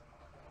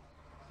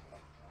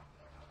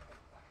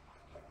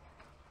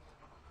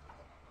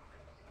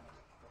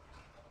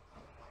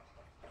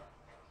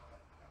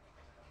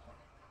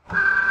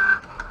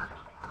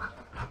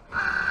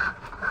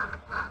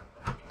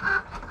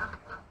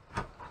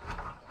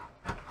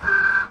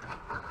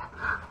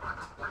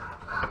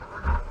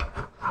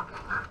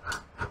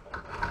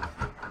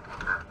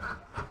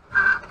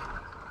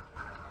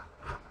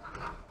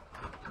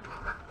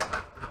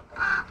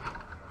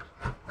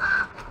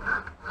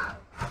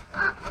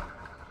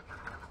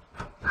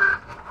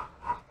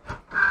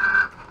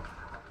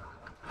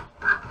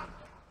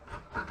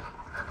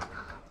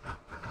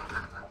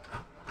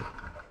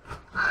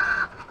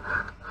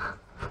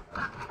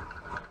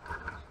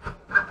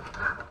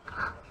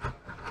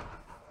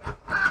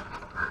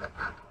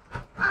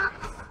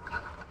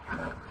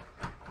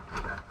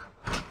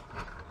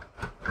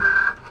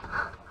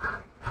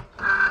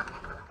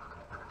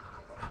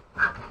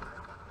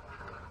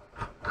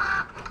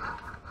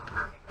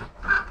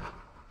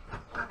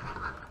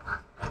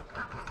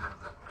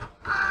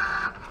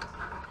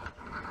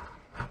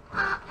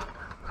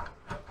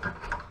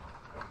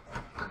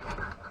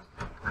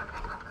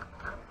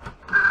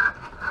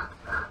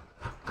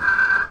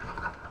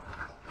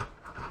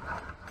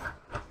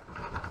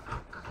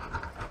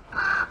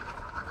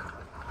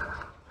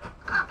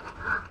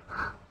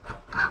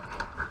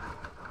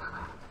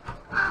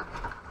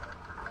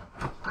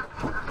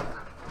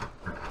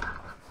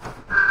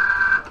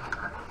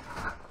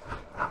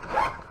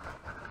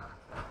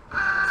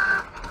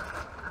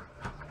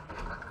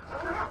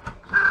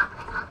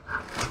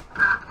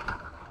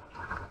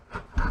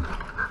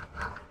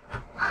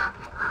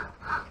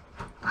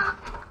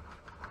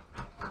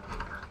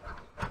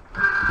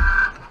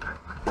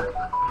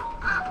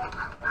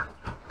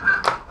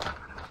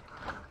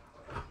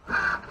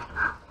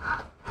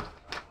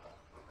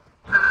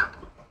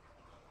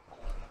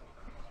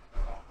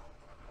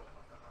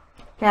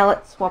 Now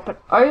let's swap it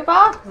over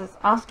because it's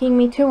asking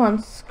me to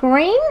on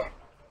screen.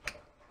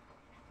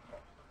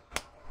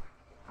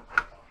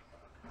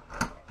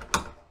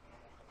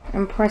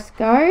 And press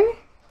go.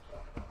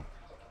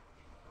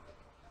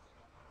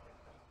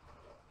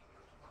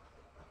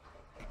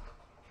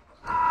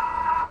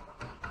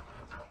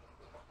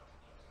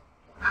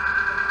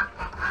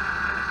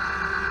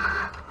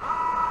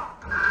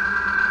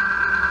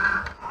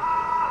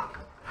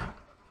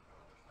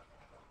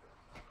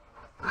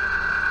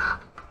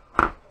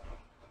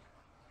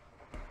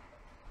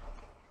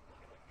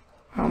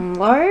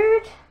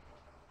 Unload.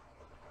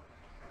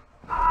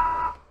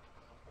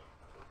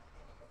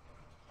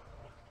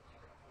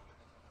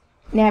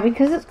 Now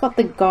because it's got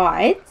the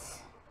guides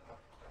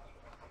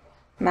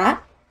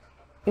mat,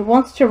 it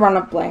wants to run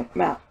a blank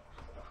mat,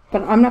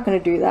 but I'm not going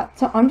to do that,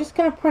 so I'm just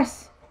going to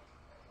press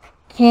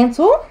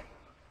cancel.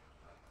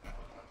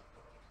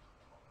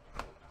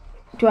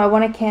 Do I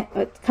want to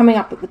cancel? It's coming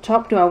up at the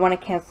top. Do I want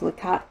to cancel the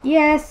cart?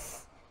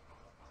 Yes.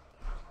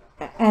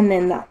 And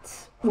then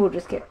we'll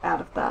just get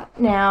out of that.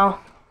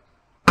 Now,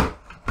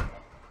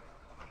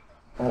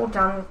 all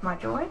done with my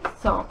joy,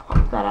 so I'll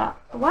pop that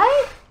out the way.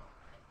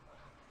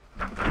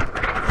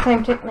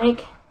 Same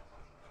technique.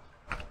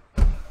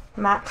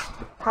 Mat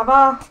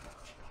cover.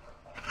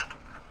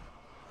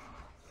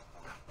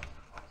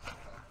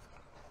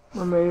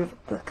 Remove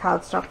the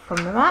cardstock from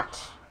the mat.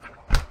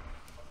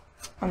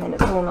 And then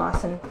it's all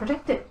nice and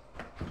protected.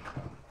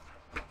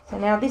 So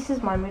now this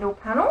is my middle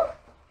panel.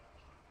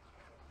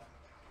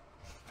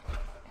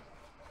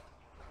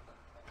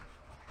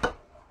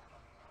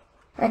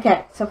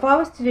 Okay, so if I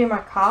was to do my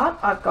card,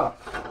 I've got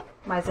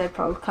my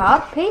Z-fold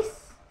card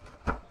piece.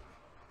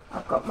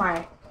 I've got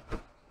my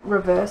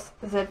reverse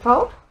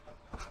Z-fold.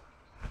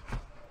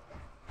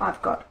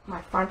 I've got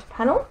my front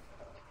panel,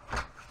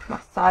 my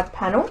side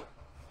panel,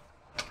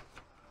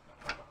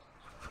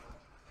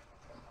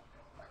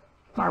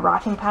 my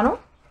writing panel,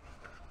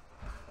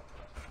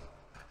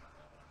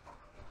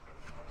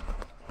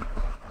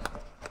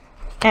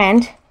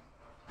 and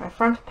my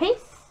front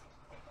piece,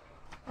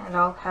 and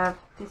I'll have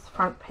this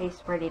front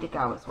piece ready to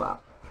go as well.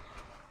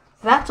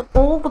 So that's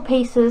all the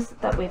pieces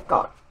that we've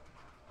got.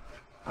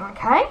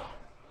 Okay,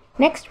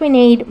 next we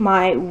need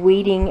my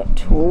weeding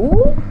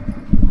tool,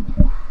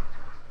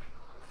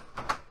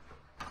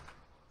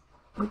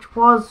 which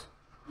was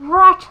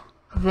right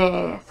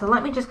there. So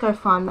let me just go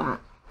find that.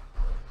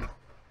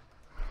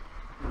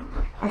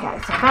 Okay,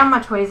 so I found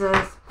my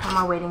tweezers, found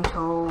my weeding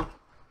tool,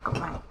 got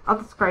my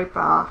other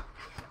scraper,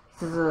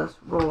 scissors,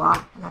 ruler,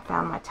 and I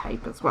found my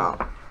tape as well.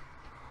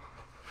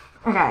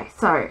 Okay,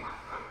 so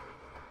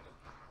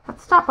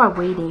let's start by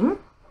weeding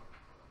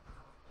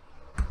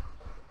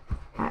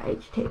our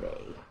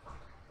HTV.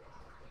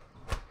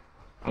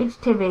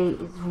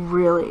 HTV is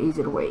really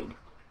easy to weed.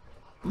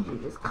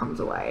 It just comes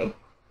away.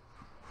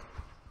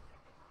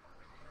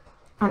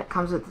 And it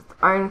comes with its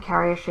own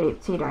carrier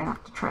sheet, so you don't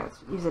have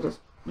to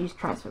use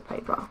transfer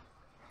paper.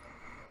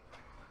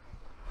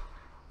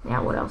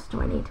 Now what else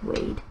do I need to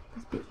weed?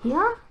 This bit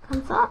here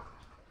comes up.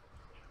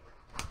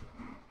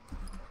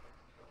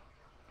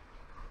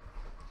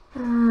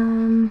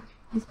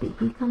 This bit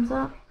here comes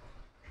up.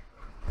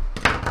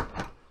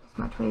 It's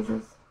my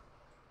tweezers.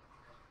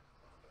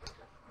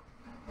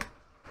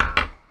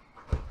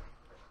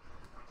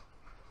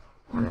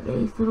 One of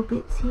these little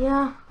bits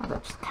here. Oh,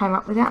 that just came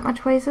up without my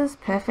tweezers.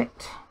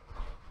 Perfect.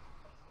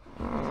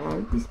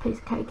 And this piece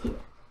of cake here.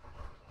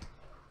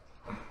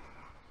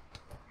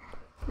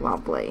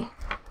 Lovely.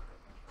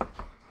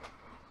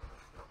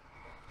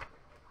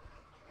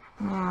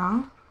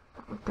 Now,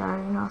 that would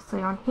go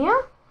nicely on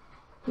here.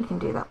 You can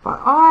do that by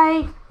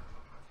eye.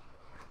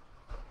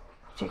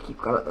 Check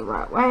you've got it the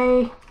right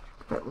way.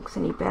 If it looks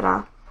any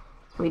better.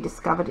 So we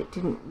discovered it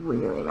didn't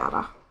really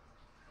matter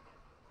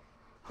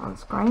on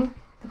screen.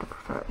 I think I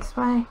prefer it this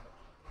way,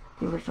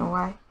 the original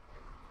way.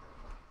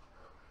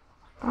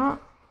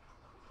 But,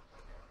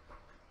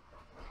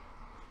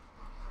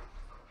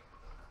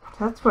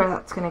 so that's where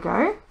that's going to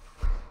go.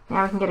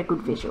 Now we can get a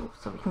good visual.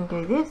 So we can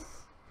do this,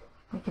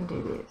 we can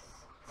do this.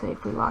 See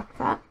if we like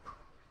that.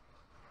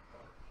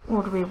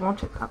 Or do we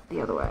want it up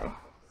the other way?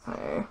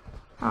 So,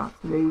 oh,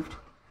 it's moved.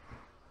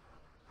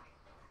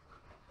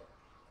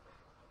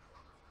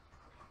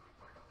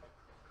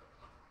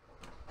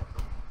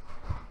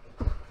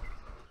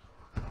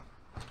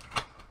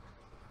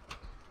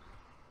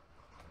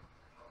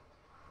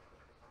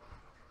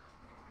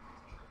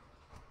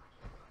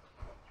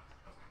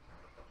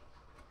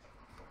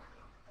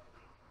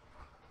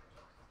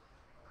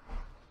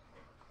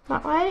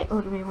 That way,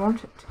 or do we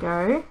want it to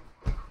go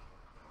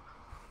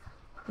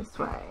this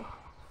way?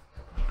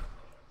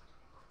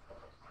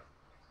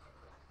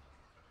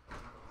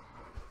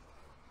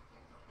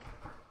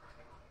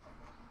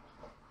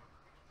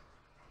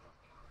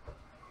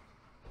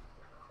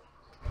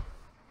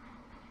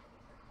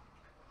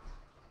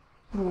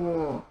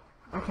 Whoa,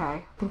 okay,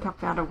 I think I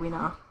found a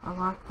winner. I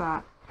like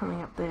that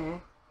coming up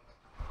there.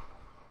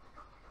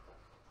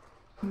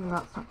 And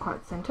that's not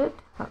quite centered,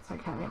 that's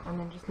okay. And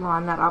then just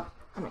line that up,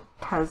 and it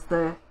has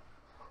that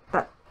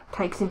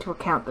takes into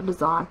account the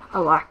design. I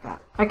like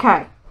that.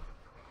 Okay,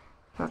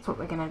 that's what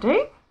we're going to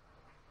do.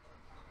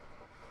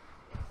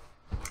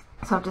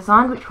 So I've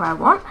designed which way I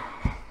want.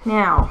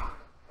 Now,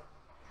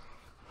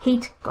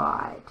 heat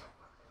guide.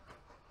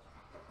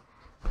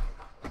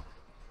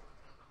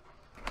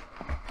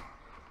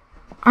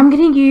 I'm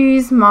going to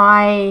use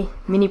my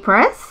mini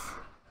press,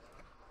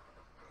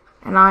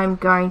 and I'm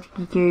going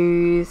to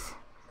use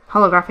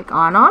holographic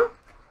iron-on,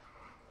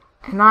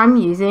 and I'm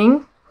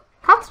using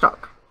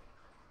cardstock.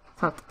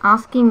 So it's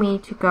asking me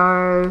to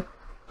go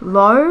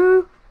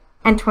low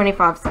and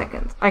 25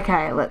 seconds.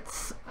 Okay,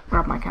 let's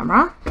grab my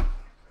camera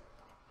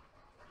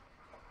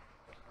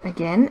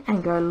again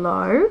and go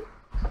low.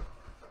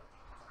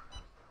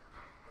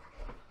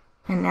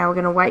 And now we're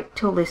going to wait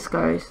till this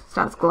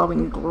starts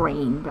glowing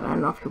green, but I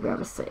don't know if you'll be able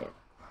to see it.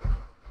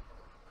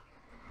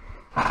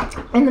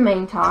 In the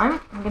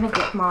meantime, I'm going to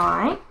get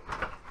my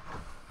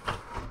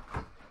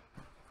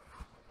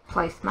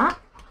placemat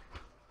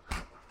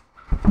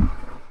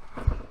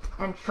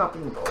and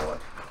chopping board.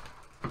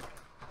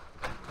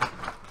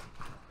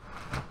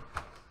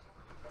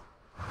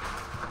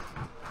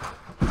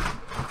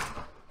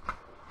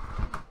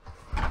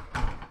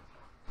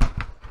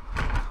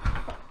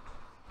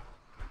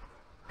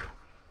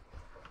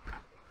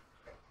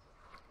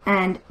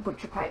 And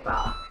butcher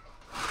paper,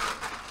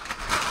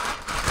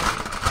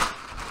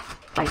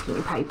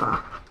 baking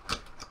paper.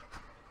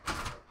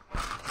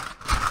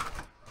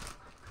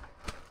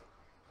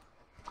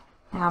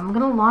 Now I'm going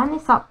to line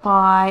this up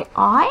by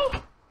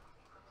eye.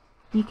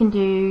 You can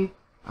do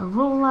a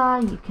ruler,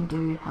 you can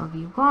do however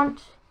you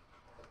want.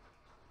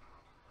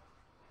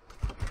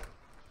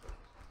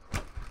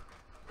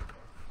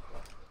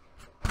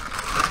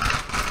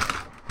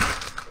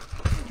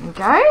 There we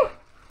go.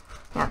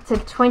 Now it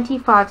said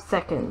 25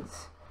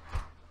 seconds.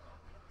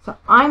 So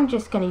I'm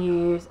just going to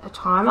use a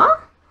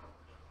timer.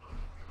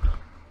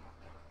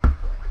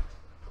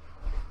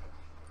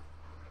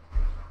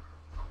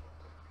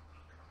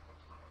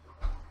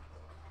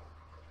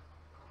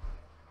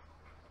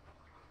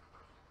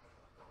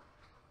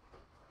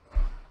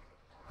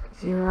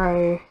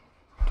 Zero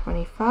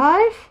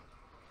 25.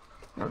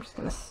 I'm just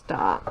going to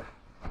start.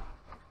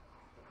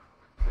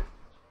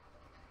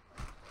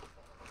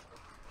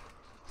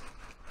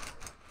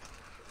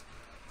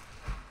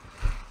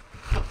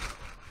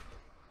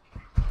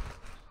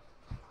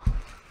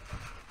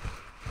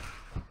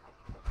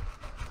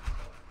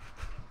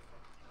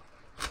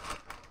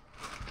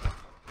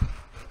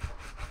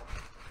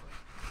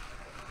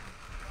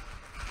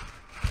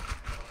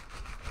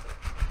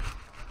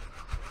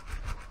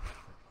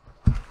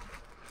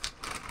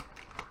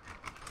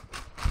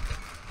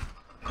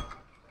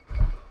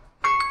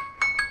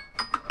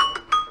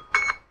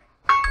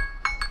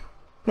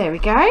 There we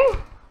go.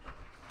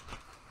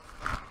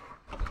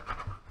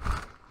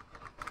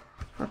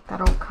 Let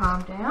that all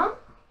calm down.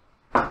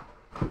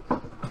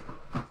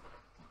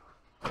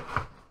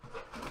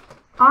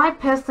 I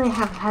personally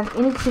haven't had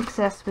any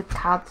success with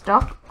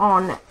cardstock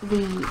on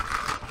the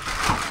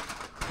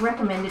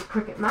recommended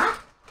Cricut mat.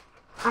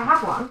 I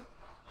have one,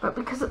 but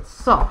because it's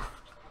soft,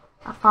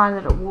 I find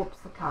that it warps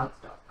the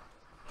cardstock.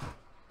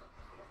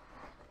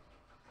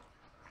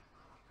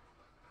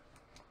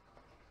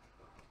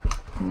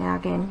 And now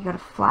again, you got a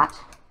flat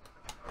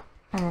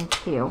and then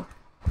peel.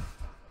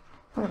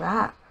 Look at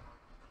that.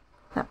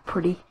 Isn't that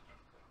pretty?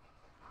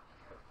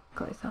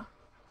 Closer.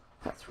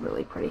 That's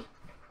really pretty.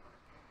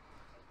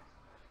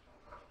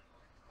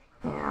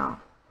 Now,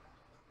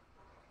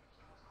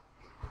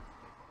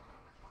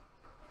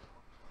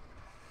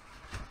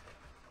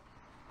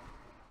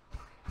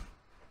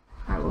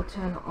 I will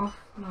turn off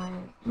my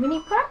mini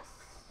press.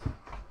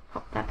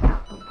 Pop that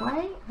out the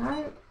way.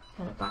 No,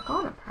 turn it back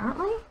on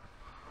apparently.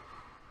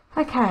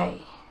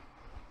 Okay,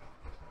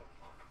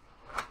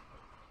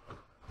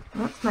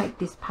 let's make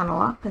this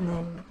panel up and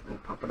then we'll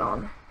pop it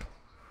on.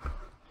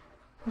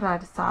 What did I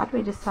decide?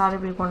 We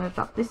decided we wanted it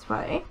up this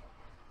way.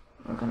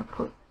 I'm going to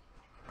put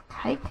the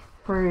cake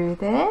through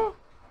there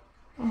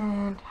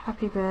and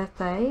happy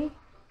birthday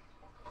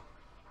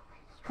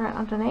straight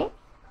underneath,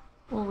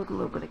 or with a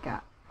little bit of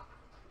gap.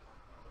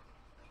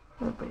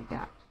 A little bit of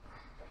gap.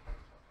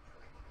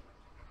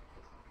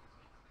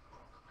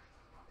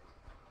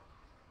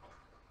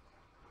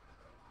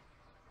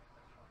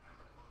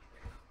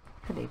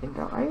 Could even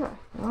go over,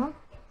 you know?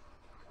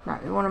 No,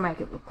 we want to make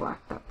it look like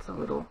that's a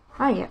little,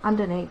 oh yeah,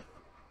 underneath.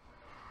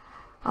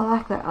 I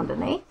like that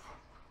underneath.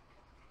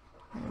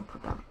 And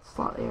put that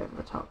slightly over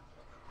the top.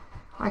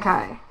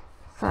 Okay,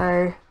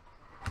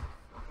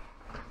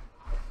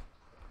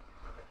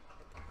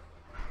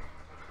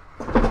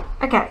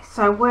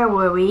 so where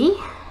were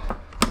we?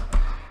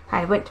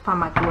 I went to find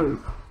my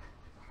glue.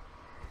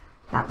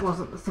 That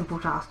wasn't the simple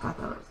task I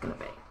thought it was going to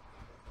be.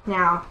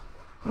 Now,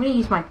 I'm going to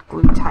use my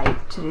glue tape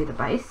to do the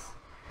base.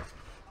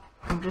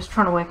 I'm just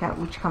trying to work out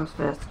which comes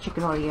first, the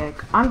chicken or the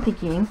egg. I'm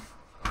thinking,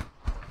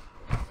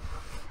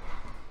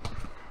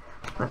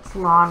 let's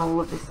line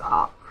all of this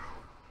up.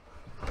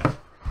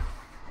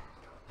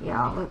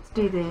 Yeah, let's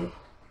do this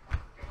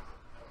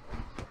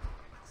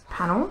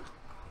panel.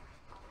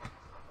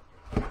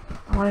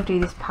 want to do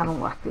this panel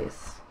like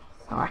this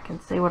so I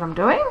can see what I'm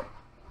doing.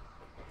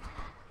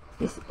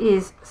 This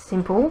is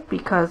simple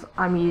because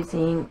I'm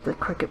using the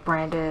Cricut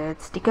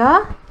branded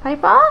sticker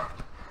paper.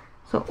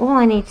 So all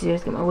I need to do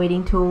is get my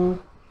weeding tool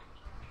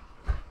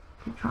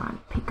and try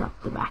and pick up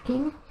the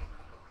backing.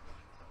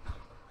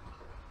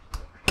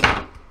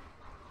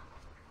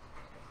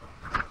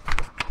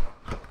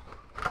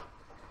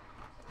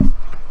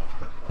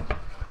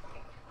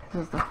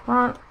 This is the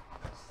front.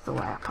 This is the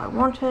layout I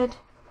wanted.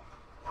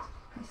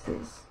 This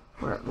is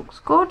where it looks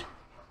good.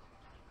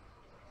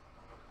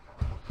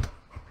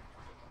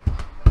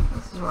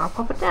 This is where I'll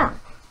pop it down.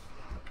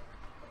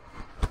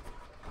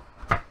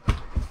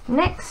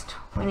 Next,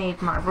 we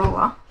need my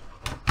ruler.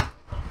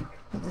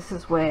 This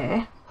is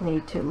where we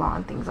need to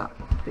line things up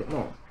a bit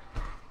more.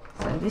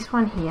 So this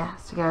one here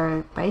has to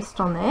go based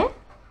on there.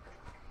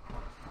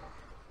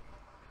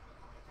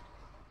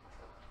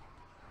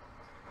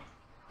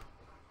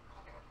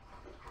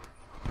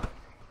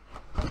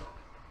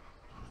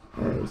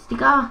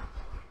 Sticker.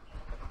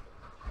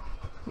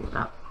 Pull it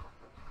up.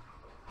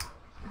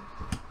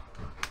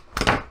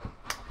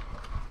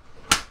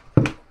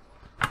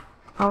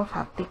 Of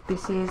how thick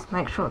this is,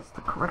 make sure it's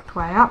the correct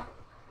way up.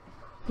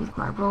 Use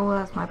my ruler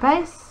as my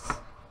base.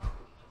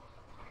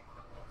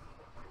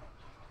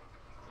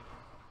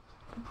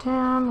 Put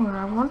down where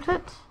I want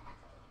it.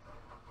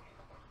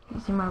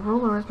 Using my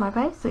ruler as my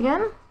base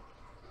again.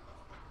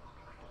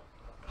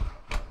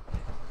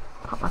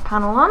 Pop my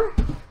panel on.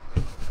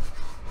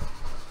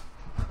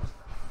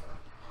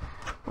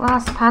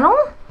 Last panel,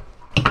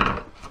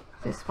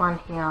 this one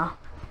here.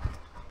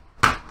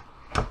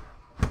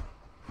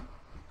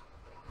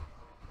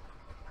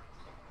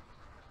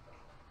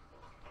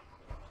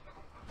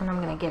 And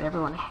I'm going to get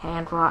everyone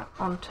hand right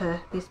onto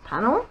this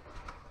panel.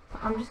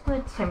 I'm just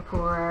going to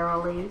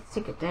temporarily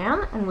stick it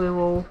down and we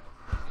will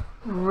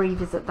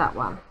revisit that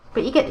one.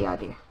 But you get the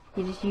idea.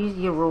 You just use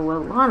your ruler,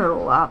 line it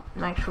all up,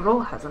 make sure it all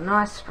has a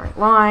nice straight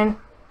line,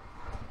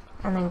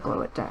 and then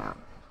glue it down.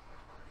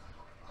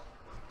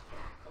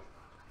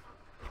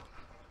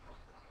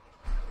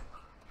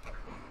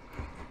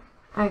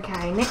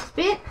 Okay, next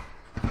bit,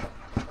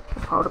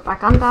 fold it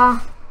back under.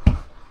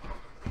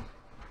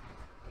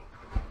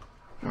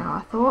 Now I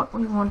thought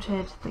we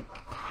wanted the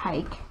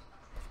cake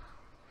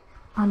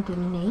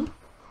underneath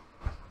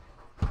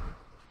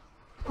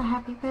the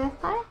happy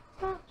birthday.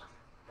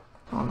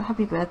 Oh, the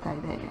happy birthday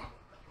there.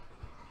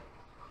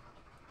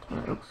 So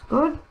it looks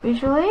good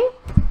visually.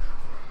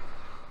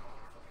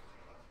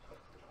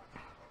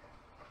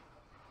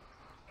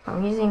 So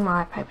I'm using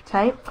my paper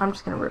tape. I'm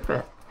just going to rip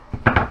it.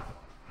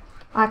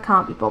 I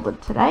can't be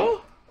bothered today,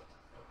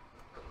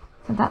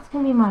 so that's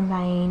going to be my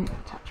main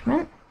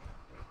attachment.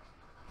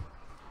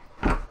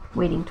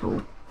 Weeding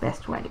tool,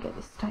 best way to get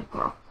this tape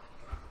off.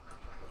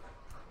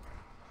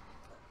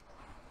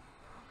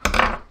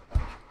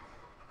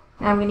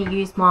 Now I'm going to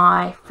use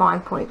my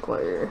fine point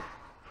glue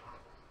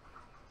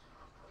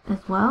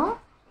as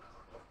well.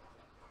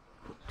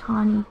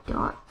 Tiny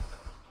dots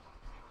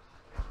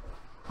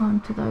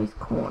onto those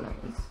corners.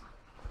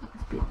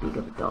 That's a bit big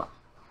of a dot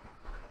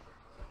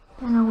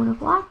than I would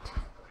have liked.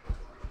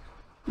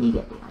 You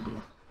get the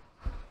idea.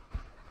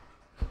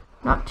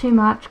 Not too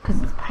much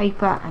because it's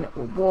paper and it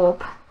will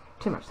warp.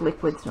 Too much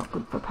liquid's not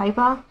good for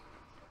paper.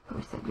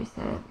 We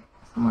said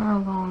somewhere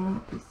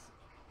along this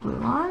blue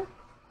line.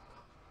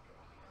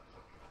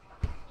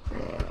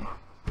 There.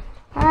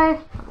 Okay,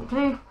 that will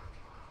do.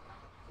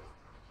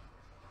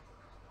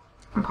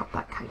 And pop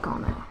that cake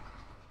on there.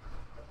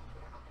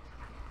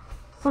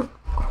 Doesn't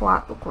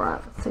quite look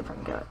right. Let's see if I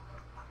can get it.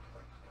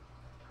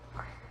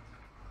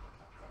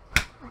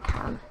 I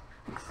can.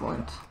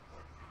 Excellent.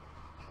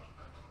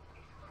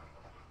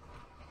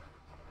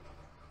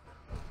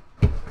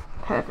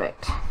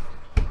 Perfect.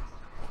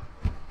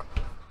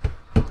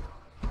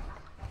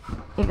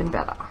 Even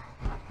better.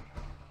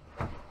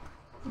 I'm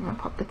going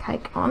to pop the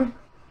cake on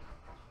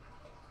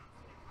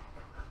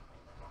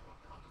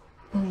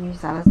and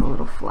use that as a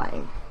little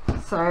flame.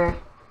 So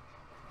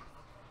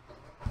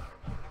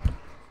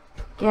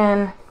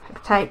again,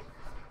 paper tape.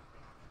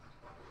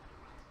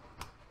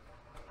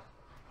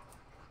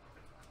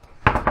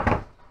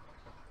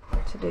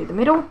 To do the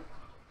middle.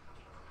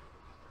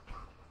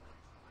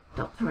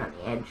 Dots around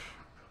the edge.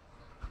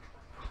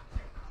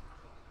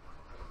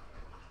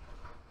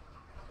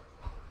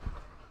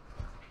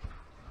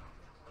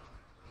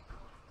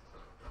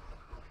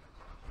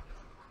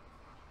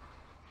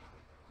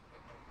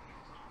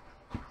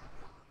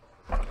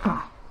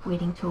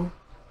 Weeding tool.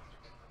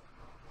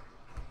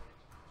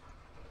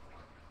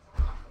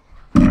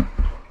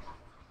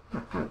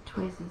 Not go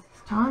tweezers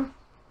this time.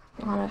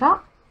 Line it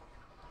up.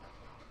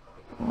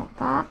 I want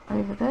that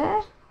over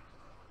there.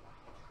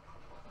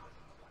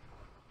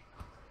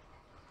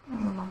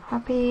 And when I'm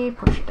happy,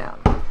 push it down.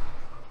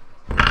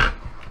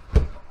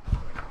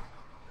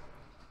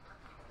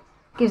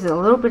 Gives it a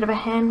little bit of a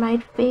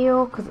handmade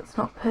feel because it's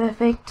not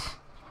perfect.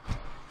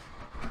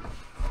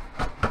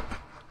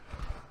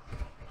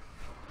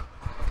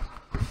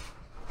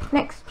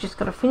 Next, just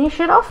got to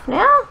finish it off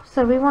now.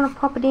 So we want to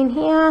pop it in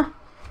here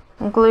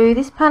and glue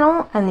this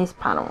panel and this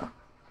panel,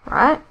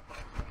 right?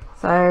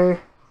 So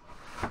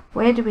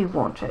where do we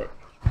want it?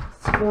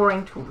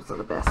 Scoring tools are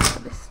the best for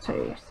this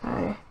too.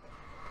 So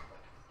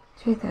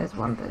 2/3,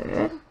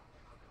 1/3.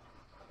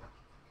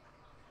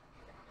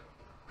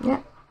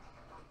 Yep,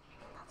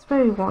 that's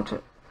where we want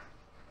it.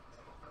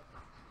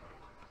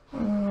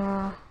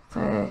 Yeah,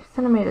 so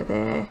centimetre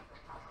there.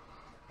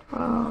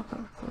 12,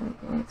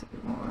 it needs a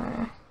bit more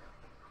there.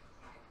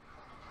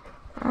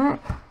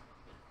 Right,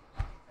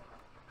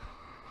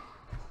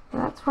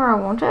 that's where I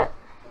want it.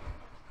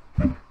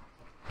 I'm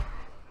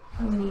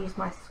going to use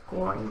my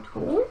scoring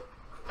tool.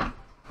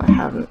 I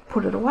haven't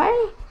put it away.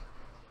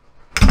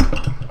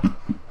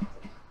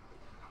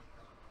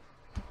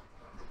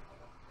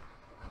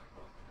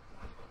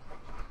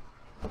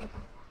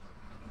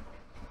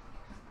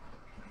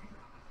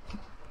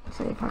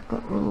 See if I've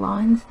got little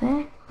lines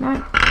there.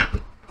 No,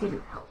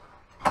 didn't help.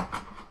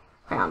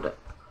 Found it.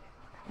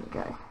 There we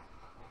go.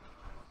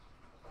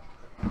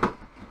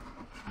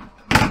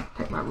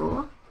 Take my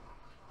ruler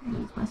and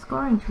use my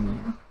scoring tool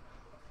now.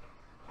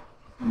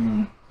 So,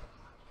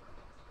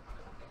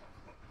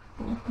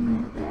 pull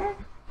from there.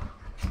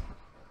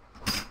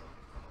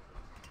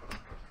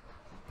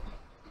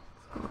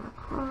 Score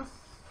across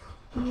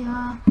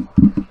here,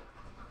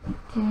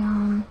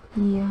 down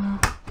here,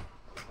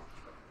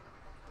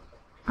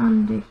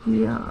 under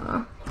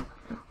here,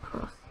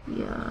 across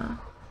here,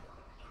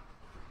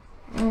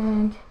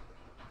 and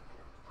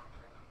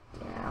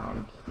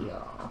down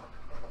here.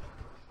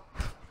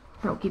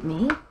 That'll give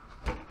me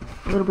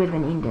a little bit of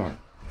an indent.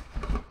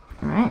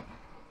 Alright,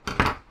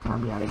 I'll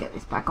be able to get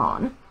this back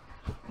on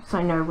so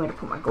I know where to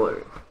put my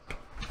glue.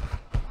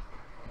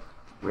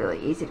 Really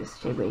easy to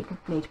see where you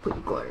need to put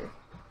your glue.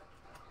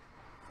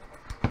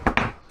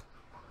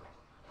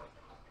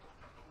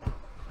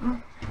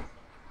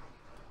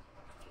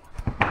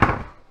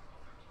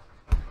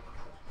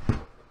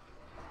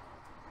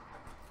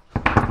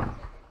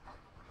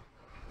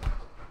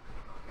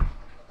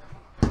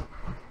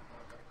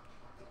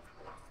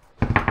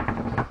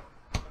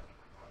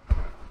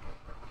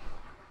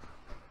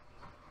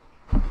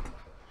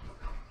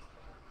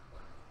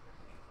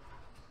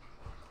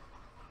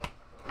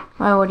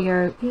 My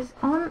audio is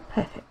on.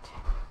 Perfect.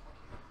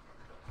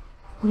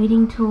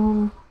 Weeding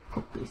tool.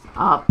 Hook this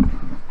up.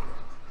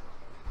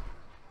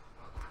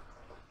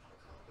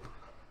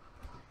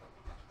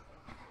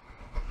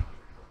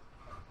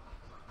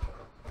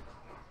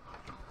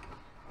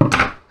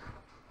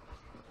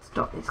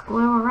 Stop this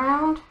glue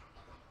around.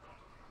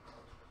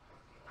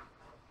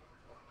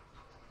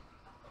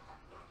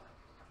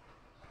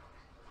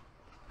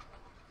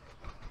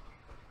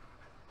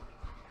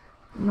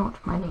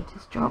 Not my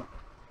neatest job.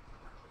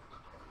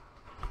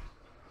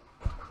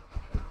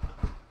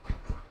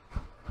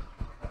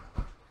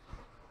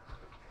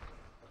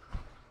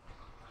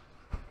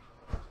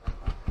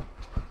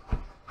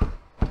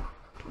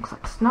 Looks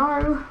like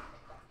snow.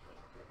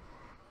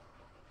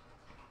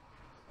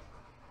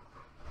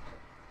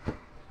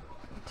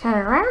 Turn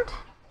it around.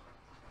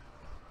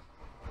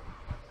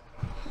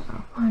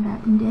 I'll find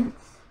out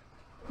indents.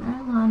 No,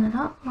 line it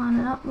up, line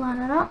it up, line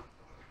it up.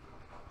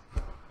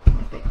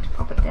 Perfect.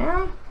 Pop it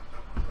down.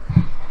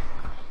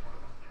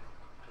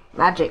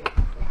 Magic.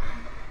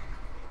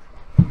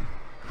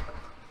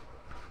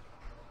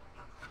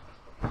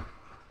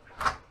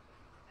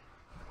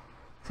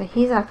 So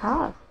here's our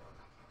card.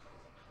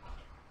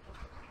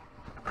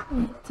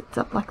 It sits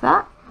up like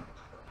that.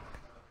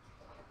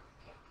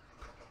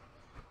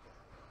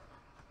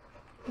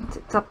 It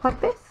sits up like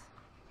this.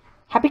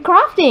 Happy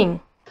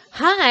crafting!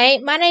 Hi,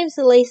 my name's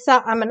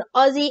Elisa. I'm an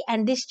Aussie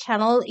and this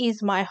channel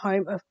is my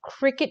home of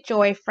Cricut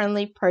Joy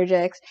friendly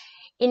projects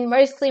in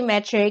mostly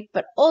metric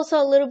but also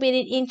a little bit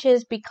in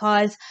inches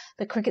because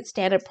the Cricut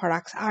standard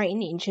products are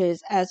in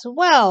inches as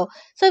well.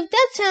 So if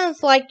that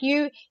sounds like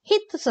you,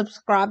 hit the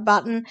subscribe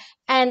button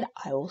and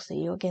I will see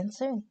you again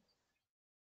soon.